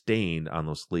 It's just stained on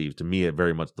those sleeves. To me, it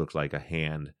very much looks like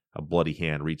a bloody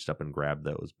hand reached up and grabbed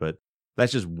those. But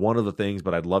that's just one of the things.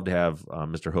 But I'd love to have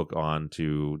Mr. Hook on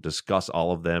to discuss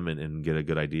all of them and get a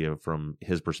good idea from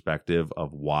his perspective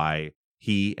of why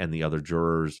he and the other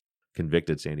jurors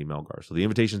convicted Sandy Melgar. So the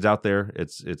invitation's out there.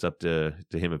 It's up to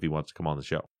him if he wants to come on the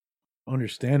show.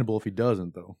 Understandable if he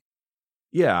doesn't, though.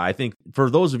 Yeah, I think for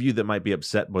those of you that might be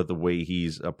upset with the way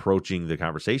he's approaching the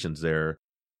conversations there,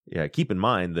 yeah, keep in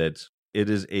mind that it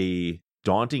is a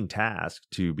daunting task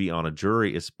to be on a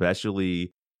jury,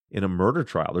 especially in a murder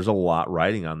trial. There's a lot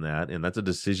riding on that, and that's a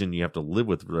decision you have to live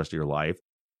with for the rest of your life.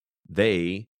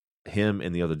 Him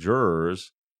and the other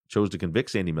jurors chose to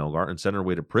convict Sandy Melgar and send her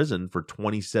away to prison for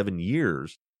 27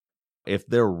 years. If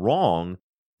they're wrong,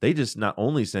 they just not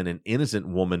only sent an innocent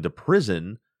woman to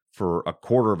prison for a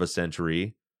quarter of a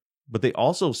century, but they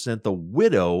also sent the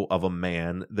widow of a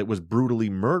man that was brutally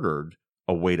murdered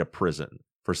away to prison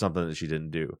for something that she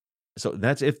didn't do. So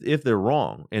that's if they're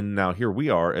wrong. And now here we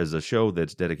are as a show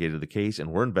that's dedicated to the case,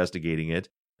 and we're investigating it.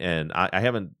 And I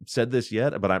haven't said this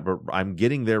yet, but I'm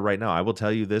getting there right now. I will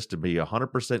tell you this to be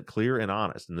 100% clear and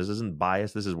honest, and this isn't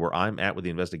biased. This is where I'm at with the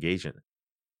investigation.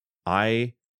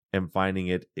 I am finding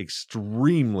it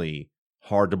extremely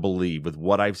hard to believe, with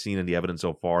what I've seen in the evidence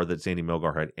so far, that Sandy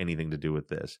Melgar had anything to do with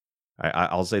this.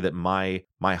 I'll say that my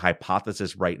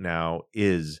hypothesis right now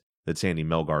is that Sandy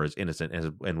Melgar is innocent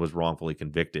and was wrongfully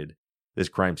convicted. This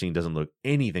crime scene doesn't look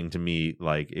anything to me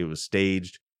like it was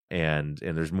staged. And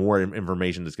there's more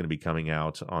information that's going to be coming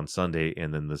out on Sunday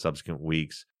and then the subsequent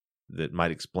weeks that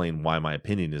might explain why my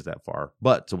opinion is that far.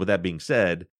 But so with that being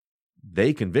said,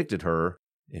 they convicted her,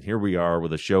 and here we are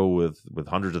with a show with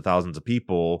hundreds of thousands of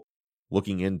people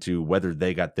looking into whether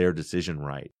they got their decision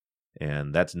right.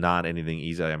 And that's not anything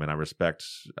easy. I mean, I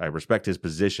respect his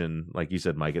position, like you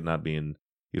said, Mike, it not being,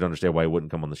 you'd understand why he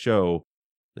wouldn't come on the show.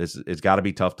 It's got to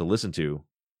be tough to listen to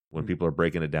when people are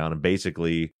breaking it down. And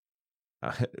basically,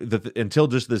 until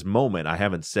just this moment, I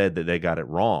haven't said that they got it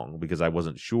wrong because I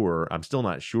wasn't sure. I'm still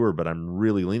not sure, but I'm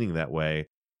really leaning that way.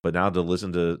 But now to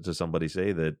listen to somebody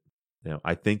say that,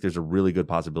 I think there's a really good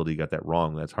possibility you got that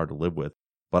wrong. That's hard to live with.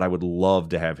 But I would love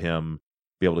to have him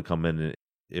be able to come in, and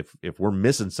if we're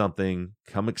missing something,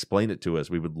 come explain it to us.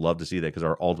 We would love to see that, because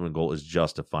our ultimate goal is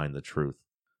just to find the truth.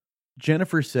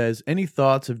 Jennifer says, any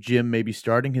thoughts of Jim maybe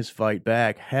starting his fight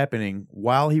back happening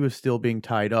while he was still being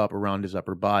tied up around his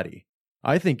upper body?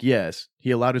 I think yes.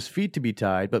 He allowed his feet to be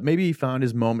tied, but maybe he found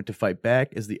his moment to fight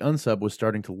back as the unsub was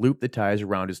starting to loop the ties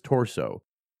around his torso.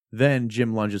 Then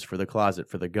Jim lunges for the closet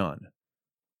for the gun.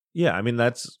 Yeah, I mean,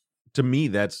 to me,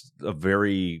 that's a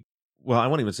very, well, I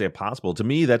won't even say impossible. To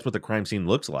me, that's what the crime scene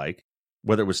looks like.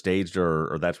 Whether it was staged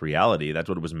or that's reality, that's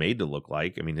what it was made to look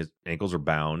like. I mean, his ankles are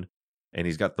bound, and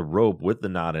he's got the rope with the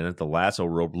knot in it, the lasso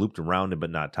rope looped around him but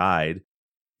not tied.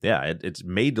 Yeah, it's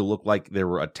made to look like they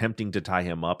were attempting to tie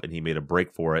him up, and he made a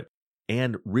break for it.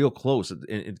 And real close.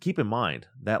 And keep in mind,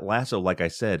 that lasso, like I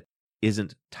said,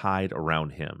 isn't tied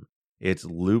around him. It's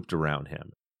looped around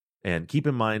him. And keep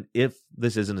in mind, if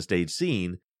this isn't a staged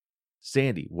scene,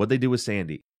 Sandy, what'd they do with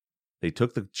Sandy? They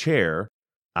took the chair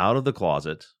out of the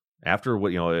closet after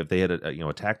what, if they had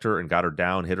attacked her and got her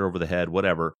down, hit her over the head,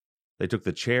 whatever. They took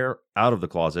the chair out of the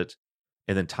closet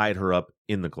and then tied her up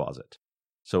in the closet.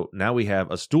 So now we have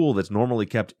a stool that's normally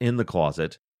kept in the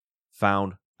closet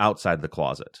found outside the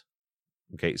closet.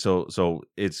 Okay, so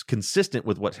it's consistent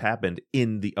with what happened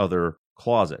in the other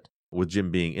closet with Jim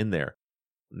being in there.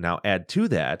 Now add to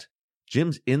that,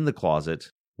 Jim's in the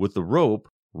closet with the rope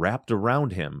wrapped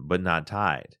around him but not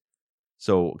tied.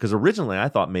 So, because originally I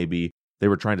thought maybe they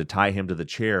were trying to tie him to the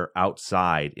chair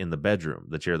outside in the bedroom,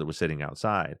 the chair that was sitting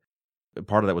outside.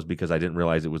 Part of that was because I didn't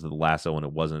realize it was the lasso and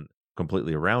it wasn't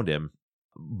completely around him.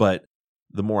 But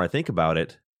the more I think about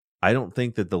it, I don't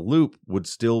think that the rope would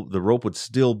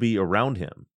still be around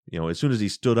him. As soon as he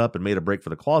stood up and made a break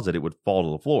for the closet, it would fall to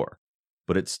the floor.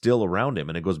 But it's still around him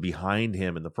and it goes behind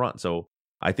him in the front. So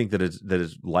I think that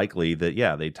it's likely that,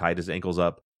 yeah, they tied his ankles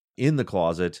up in the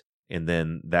closet, and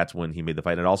then that's when he made the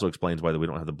fight. It also explains why we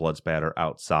don't have the blood spatter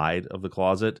outside of the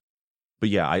closet. But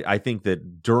yeah, I think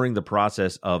that during the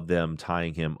process of them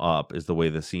tying him up is the way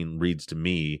the scene reads to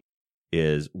me,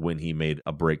 is when he made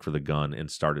a break for the gun and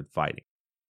started fighting.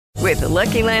 With the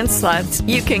Lucky Land Slots,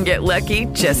 you can get lucky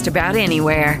just about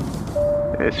anywhere.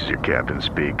 This is your captain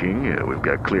speaking. We've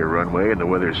got clear runway and the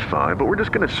weather's fine, but we're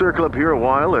just going to circle up here a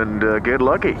while and get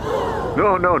lucky.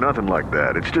 No, nothing like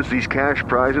that. It's just these cash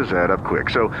prizes add up quick.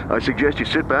 So I suggest you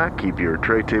sit back, keep your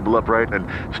tray table upright, and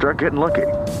start getting lucky.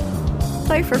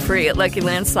 Play for free at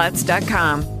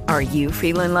LuckyLandSlots.com. Are you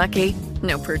feeling lucky?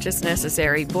 No purchase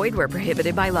necessary. Void where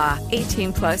prohibited by law.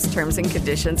 18+ terms and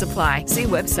conditions apply. See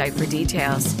website for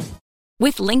details.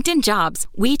 With LinkedIn Jobs,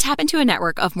 we tap into a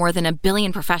network of more than 1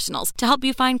 billion professionals to help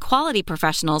you find quality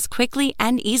professionals quickly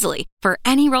and easily for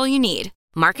any role you need.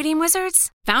 Marketing wizards?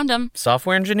 Found them.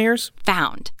 Software engineers?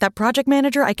 Found. That project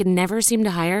manager I could never seem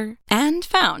to hire? And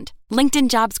found. LinkedIn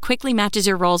Jobs quickly matches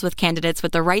your roles with candidates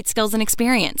with the right skills and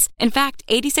experience. In fact,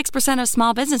 86% of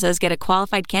small businesses get a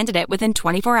qualified candidate within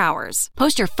 24 hours.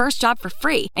 Post your first job for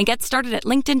free and get started at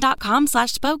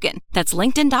linkedin.com/spoken. That's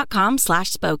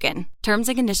linkedin.com/spoken. Terms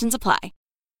and conditions apply.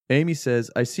 Amy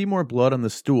says, I see more blood on the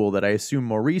stool that I assume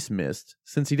Maurice missed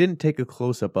since he didn't take a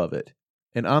close-up of it.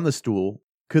 And on the stool,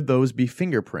 could those be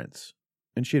fingerprints?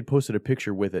 And she had posted a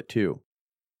picture with it too.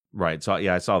 Right. So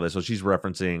yeah, I saw this. So she's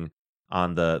referencing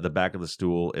on the back of the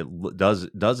stool. It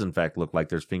does in fact look like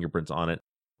there's fingerprints on it,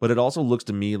 but it also looks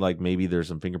to me like maybe there's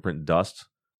some fingerprint dust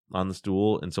on the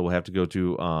stool. And so we'll have to go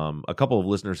to a couple of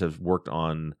listeners have worked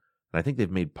on, and I think they've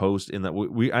made posts in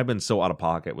that. I've been so out of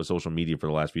pocket with social media for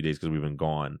the last few days because we've been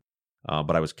gone.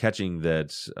 But I was catching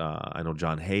that I know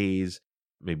John Hayes,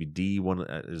 maybe D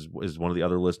is one of the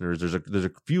other listeners. There's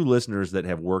a few listeners that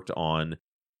have worked on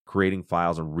creating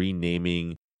files and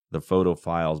renaming the photo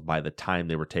files by the time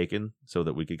they were taken, so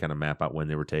that we could kind of map out when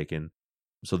they were taken.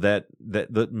 So that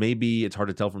maybe it's hard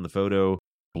to tell from the photo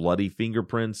bloody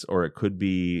fingerprints, or it could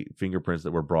be fingerprints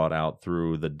that were brought out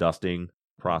through the dusting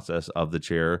process of the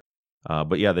chair.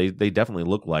 But yeah, they definitely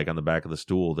look like on the back of the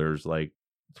stool there's like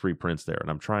 3 prints there, and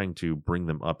I'm trying to bring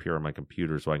them up here on my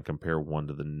computer so I can compare one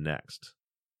to the next.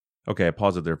 Okay, I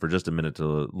paused it there for just a minute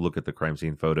to look at the crime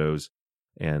scene photos,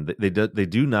 and they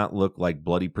do not look like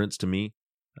bloody prints to me.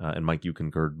 And Mike, you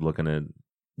concurred looking at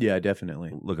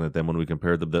definitely looking at them when we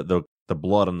compared them. The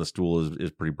blood on the stool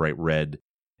is pretty bright red,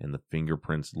 and the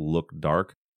fingerprints look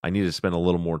dark. I need to spend a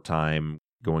little more time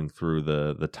going through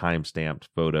the time-stamped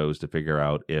photos to figure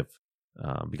out if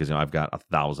because I've got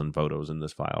 1,000 photos in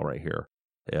this file right here.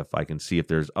 If I can see if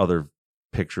there's other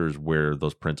pictures where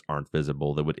those prints aren't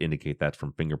visible that would indicate that's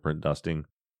from fingerprint dusting.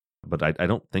 But I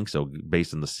don't think so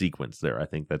based on the sequence there. I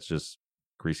think that's just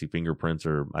greasy fingerprints,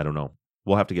 or I don't know.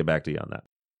 We'll have to get back to you on that.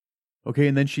 Okay,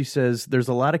 and then she says there's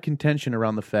a lot of contention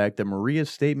around the fact that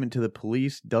Maria's statement to the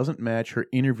police doesn't match her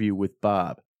interview with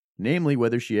Bob, namely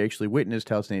whether she actually witnessed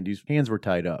how Sandy's hands were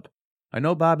tied up. I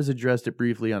know Bob has addressed it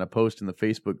briefly on a post in the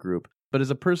Facebook group, but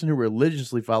as a person who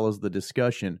religiously follows the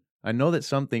discussion, I know that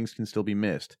some things can still be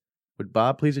missed. Would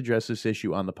Bob please address this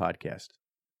issue on the podcast?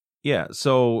 Yeah,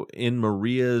 so in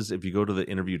Maria's, if you go to the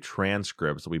interview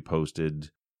transcripts that we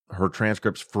posted her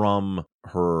transcripts from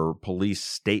her police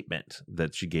statement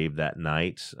that she gave that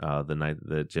night, the night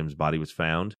that Jim's body was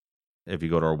found. If you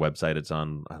go to our website, it's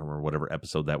on, I don't remember whatever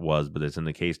episode that was, but it's in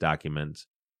the case documents.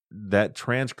 That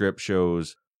transcript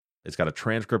shows, it's got a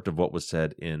transcript of what was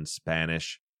said in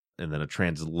Spanish and then a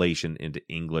translation into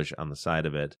English on the side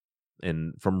of it.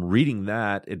 And from reading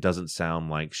that, it doesn't sound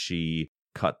like she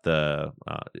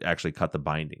actually cut the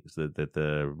bindings, that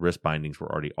the wrist bindings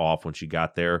were already off when she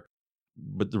got there.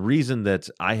 But the reason that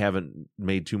I haven't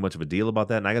made too much of a deal about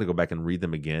that, and I got to go back and read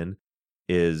them again,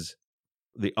 is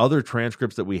the other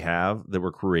transcripts that we have that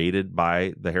were created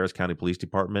by the Harris County Police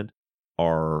Department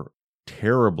are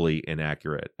terribly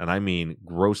inaccurate. And I mean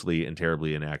grossly and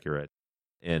terribly inaccurate.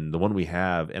 And the one we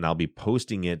have, and I'll be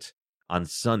posting it on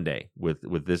Sunday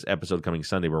with this episode coming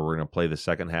Sunday, where we're going to play the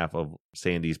second half of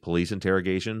Sandy's police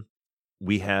interrogation.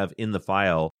 We have in the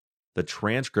file the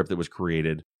transcript that was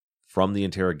created from the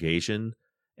interrogation.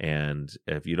 And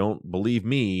if you don't believe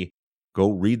me,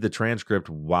 go read the transcript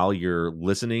while you're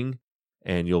listening,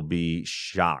 and you'll be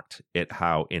shocked at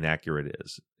how inaccurate it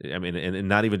is. I mean, and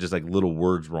not even just like little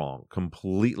words wrong,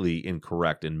 completely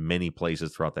incorrect in many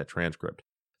places throughout that transcript.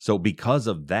 So because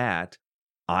of that,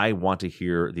 I want to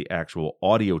hear the actual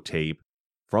audio tape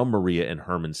from Maria and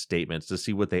Herman's statements to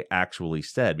see what they actually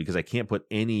said, because I can't put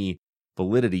any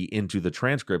validity into the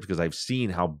transcript because I've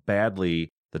seen how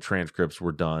badly the transcripts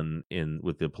were done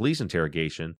with the police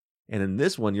interrogation. And in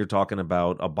this one, you're talking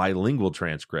about a bilingual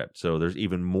transcript. So there's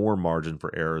even more margin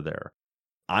for error there.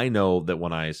 I know that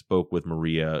when I spoke with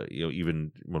Maria,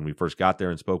 even when we first got there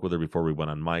and spoke with her before we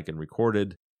went on mic and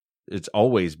recorded, it's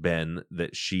always been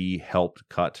that she helped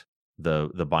cut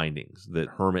the bindings. That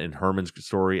Herman's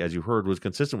story, as you heard, was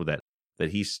consistent with that.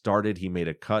 That he made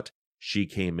a cut, she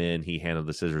came in, he handed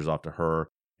the scissors off to her,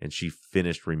 and she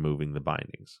finished removing the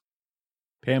bindings.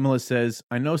 Pamela says,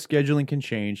 I know scheduling can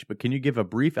change, but can you give a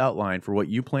brief outline for what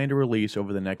you plan to release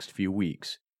over the next few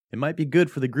weeks? It might be good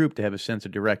for the group to have a sense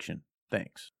of direction.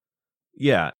 Thanks.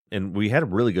 Yeah, and we had a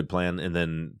really good plan, and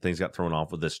then things got thrown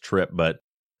off with this trip. But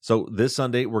so this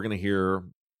Sunday, we're going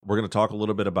to talk a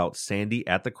little bit about Sandy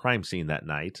at the crime scene that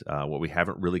night, what we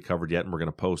haven't really covered yet, and we're going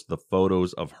to post the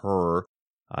photos of her,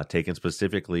 taken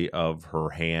specifically of her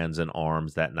hands and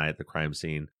arms that night at the crime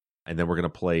scene. And then we're going to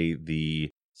play the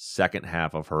second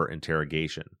half of her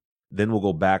interrogation. Then we'll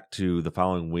go back to the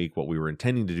following week, what we were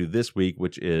intending to do this week,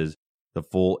 which is the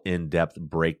full in-depth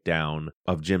breakdown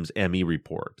of Jim's ME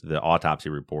report, the autopsy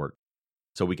report.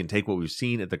 So we can take what we've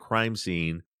seen at the crime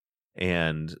scene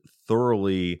and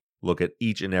thoroughly look at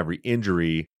each and every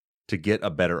injury to get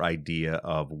a better idea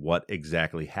of what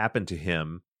exactly happened to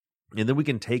him. And then we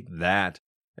can take that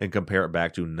and compare it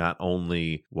back to not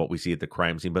only what we see at the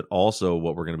crime scene, but also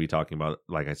what we're going to be talking about,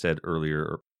 like I said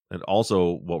earlier, and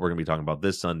also what we're going to be talking about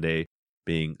this Sunday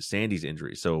being Sandy's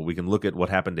injury. So we can look at what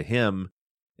happened to him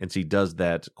and see, does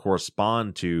that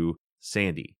correspond to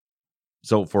Sandy?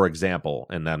 So for example,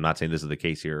 and I'm not saying this is the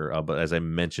case here, but as I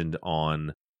mentioned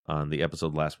on the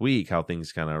episode last week, how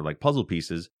things kind of are like puzzle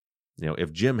pieces.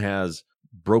 If Jim has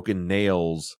broken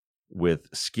nails with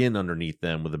skin underneath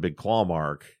them with a big claw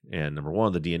mark, and number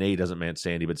one, the DNA doesn't match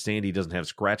Sandy, but Sandy doesn't have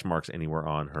scratch marks anywhere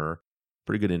on her.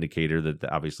 Pretty good indicator that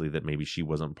obviously that maybe she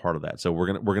wasn't part of that. So we're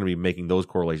gonna be making those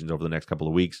correlations over the next couple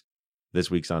of weeks. This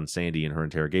week's on Sandy and her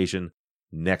interrogation.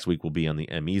 Next week will be on the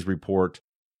ME's report.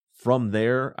 From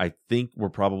there, I think we're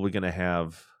probably going to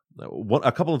have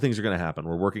a couple of things are going to happen.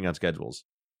 We're working on schedules.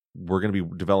 We're going to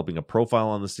be developing a profile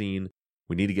on the scene.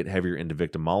 We need to get heavier into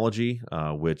victimology,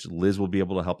 which Liz will be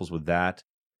able to help us with that.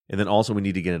 And then also we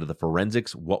need to get into the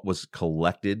forensics, what was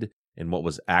collected and what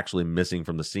was actually missing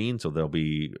from the scene. So there'll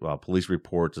be police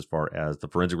reports as far as the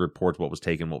forensic reports, what was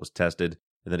taken, what was tested.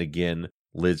 And then again,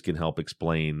 Liz can help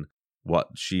explain what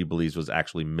she believes was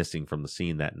actually missing from the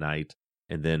scene that night.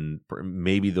 And then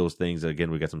maybe those things,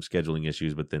 again, we got some scheduling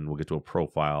issues, but then we'll get to a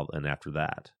profile and after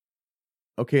that.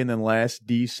 Okay, and then last,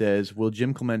 D says, will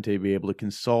Jim Clemente be able to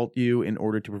consult you in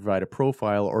order to provide a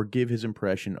profile or give his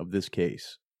impression of this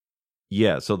case?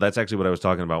 Yeah, so that's actually what I was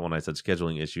talking about when I said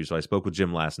scheduling issues. So I spoke with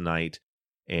Jim last night,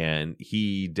 and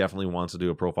he definitely wants to do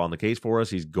a profile on the case for us.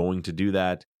 He's going to do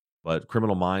that, but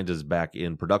Criminal Minds is back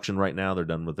in production right now. They're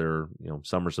done with their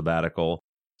summer sabbatical.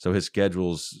 So his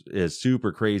schedule is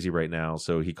super crazy right now.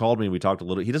 So he called me and we talked a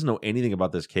little. He doesn't know anything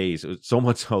about this case. It was so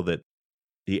much so that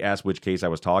he asked which case I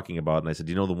was talking about. And I said,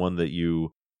 the one that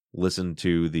you listened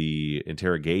to the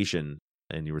interrogation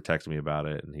and you were texting me about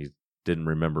it? And he didn't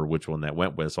remember which one that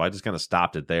went with. So I just kind of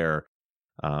stopped it there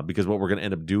because what we're going to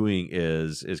end up doing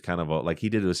is kind of like he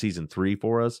did a season 3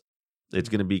 for us. It's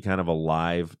going to be kind of a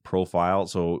live profile.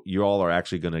 So you all are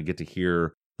actually going to get to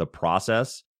hear the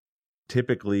process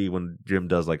typically when Jim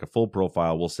does like a full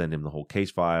profile, we'll send him the whole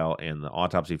case file and the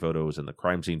autopsy photos and the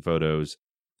crime scene photos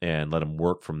and let him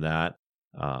work from that.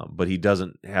 But he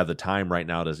doesn't have the time right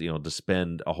now to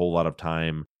spend a whole lot of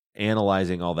time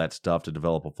analyzing all that stuff to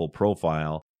develop a full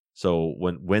profile. So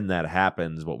when that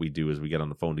happens, what we do is we get on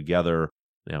the phone together.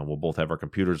 We'll both have our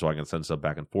computers so I can send stuff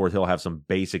back and forth. He'll have some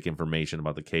basic information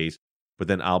about the case, but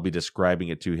then I'll be describing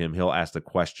it to him. He'll ask the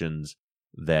questions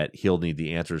that he'll need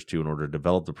the answers to in order to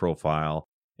develop the profile,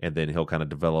 and then he'll kind of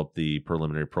develop the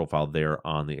preliminary profile there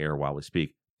on the air while we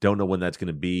speak. Don't know when that's going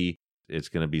to be. It's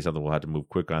going to be something we'll have to move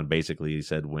quick on. Basically, he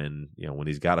said when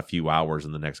he's got a few hours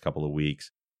in the next couple of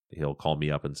weeks, he'll call me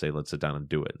up and say, let's sit down and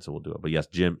do it. And so we'll do it. But yes,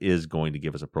 Jim is going to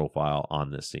give us a profile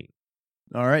on this scene.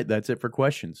 All right, that's it for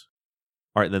questions.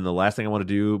 All right, then the last thing I want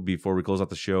to do before we close out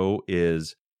the show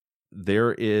is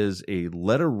there is a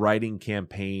letter writing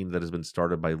campaign that has been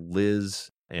started by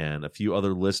Liz and a few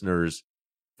other listeners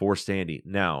for Sandy.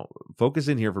 Now, focus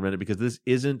in here for a minute, because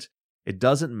it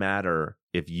doesn't matter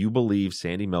if you believe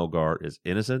Sandy Melgar is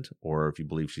innocent or if you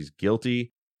believe she's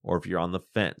guilty or if you're on the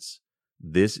fence.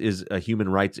 This is a human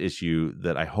rights issue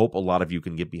that I hope a lot of you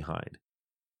can get behind.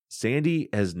 Sandy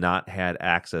has not had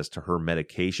access to her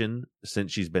medication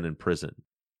since she's been in prison.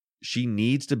 She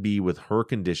needs to be with her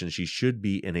condition. She should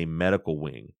be in a medical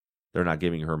wing. They're not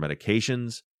giving her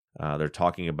medications. They're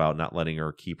talking about not letting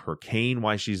her keep her cane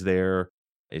while she's there.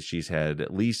 She's had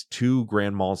at least 2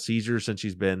 grand mal seizures since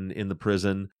she's been in the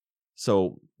prison.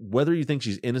 So whether you think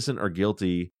she's innocent or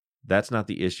guilty, that's not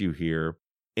the issue here.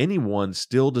 Anyone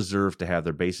still deserves to have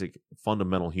their basic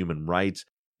fundamental human rights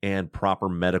and proper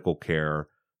medical care,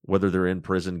 whether they're in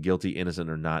prison, guilty, innocent,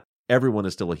 or not. Everyone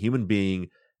is still a human being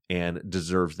and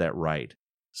deserves that right.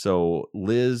 So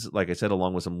Liz, like I said,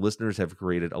 along with some listeners, have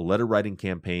created a letter writing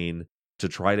campaign to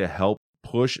try to help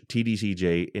push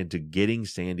TDCJ into getting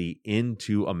Sandy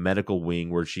into a medical wing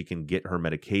where she can get her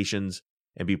medications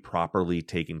and be properly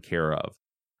taken care of.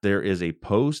 There is a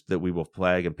post that we will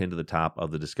flag and pin to the top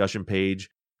of the discussion page.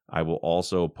 I will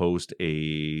also post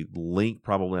a link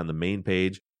probably on the main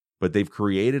page, but they've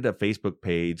created a Facebook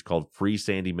page called Free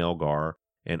Sandy Melgar,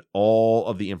 and all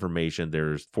of the information,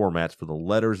 there's formats for the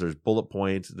letters, there's bullet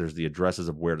points, there's the addresses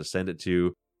of where to send it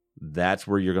to. That's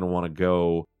where you're going to want to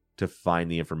go to find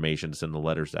the information to send the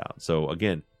letters out. So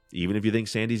again, even if you think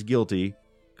Sandy's guilty,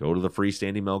 go to the Free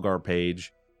Sandy Melgar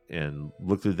page and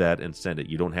look through that and send it.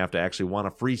 You don't have to actually want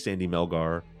to free Sandy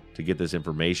Melgar to get this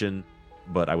information,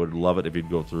 but I would love it if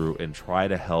you'd go through and try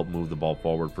to help move the ball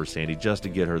forward for Sandy just to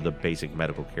get her the basic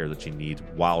medical care that she needs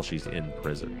while she's in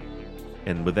prison.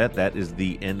 And with that, that is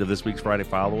the end of this week's Friday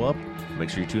Follow-Up.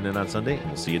 Make sure you tune in on Sunday, and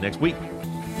we'll see you next week.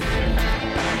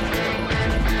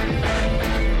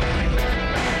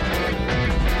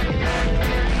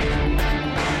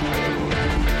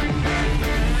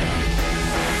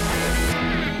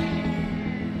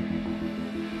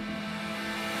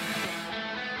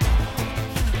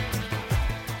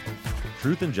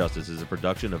 Truth and Justice is a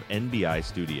production of NBI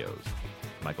Studios.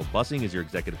 Michael Bussing is your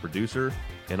executive producer,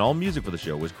 and all music for the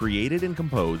show was created and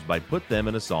composed by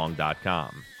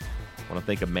PutThemInASong.com. I want to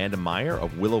thank Amanda Meyer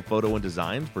of Willow Photo and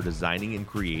Designs for designing and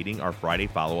creating our Friday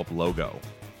Follow-Up logo.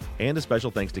 And a special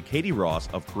thanks to Katie Ross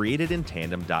of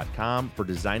CreatedInTandem.com for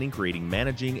designing, creating,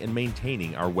 managing, and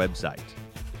maintaining our website.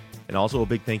 And also a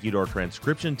big thank you to our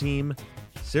transcription team,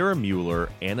 Sarah Mueller,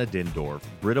 Anna Dindorf,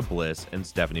 Britta Bliss, and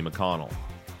Stephanie McConnell.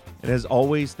 And as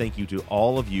always, thank you to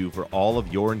all of you for all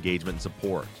of your engagement and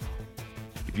support.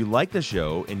 If you like the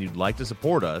show and you'd like to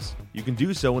support us, you can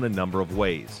do so in a number of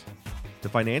ways. To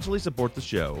financially support the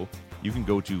show, you can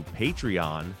go to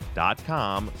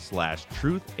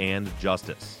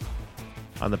patreon.com/truthandjustice.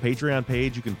 On the Patreon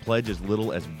page, you can pledge as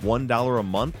little as $1 a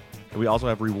month, and we also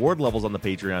have reward levels on the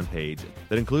Patreon page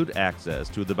that include access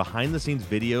to the behind-the-scenes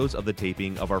videos of the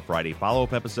taping of our Friday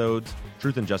Follow-Up episodes,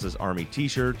 Truth and Justice Army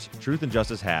t-shirts, Truth and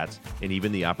Justice hats, and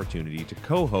even the opportunity to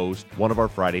co-host one of our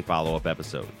Friday Follow-Up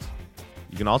episodes.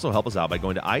 You can also help us out by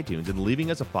going to iTunes and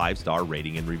leaving us a 5-star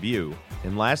rating and review.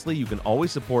 And lastly, you can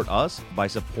always support us by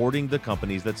supporting the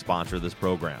companies that sponsor this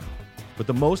program. But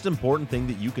the most important thing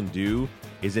that you can do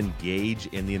is engage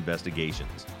in the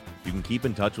investigations. You can keep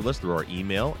in touch with us through our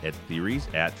email at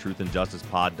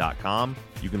theories@truthandjusticepod.com.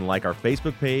 You can like our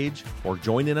Facebook page or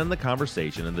join in on the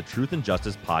conversation in the Truth and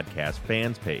Justice Podcast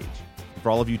fans page. For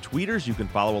all of you tweeters, you can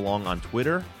follow along on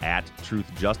Twitter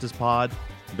 @TruthJusticePod.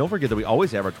 And don't forget that we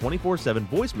always have our 24/7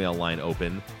 voicemail line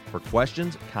open for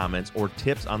questions, comments, or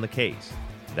tips on the case.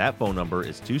 That phone number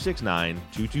is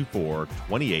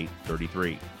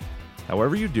 269-224-2833.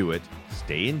 However you do it,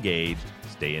 stay engaged,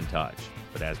 stay in touch.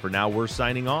 But as for now, we're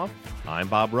signing off. I'm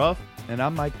Bob Ruff. And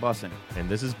I'm Mike Bussing. And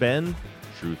this has been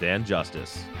truth, and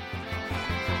justice.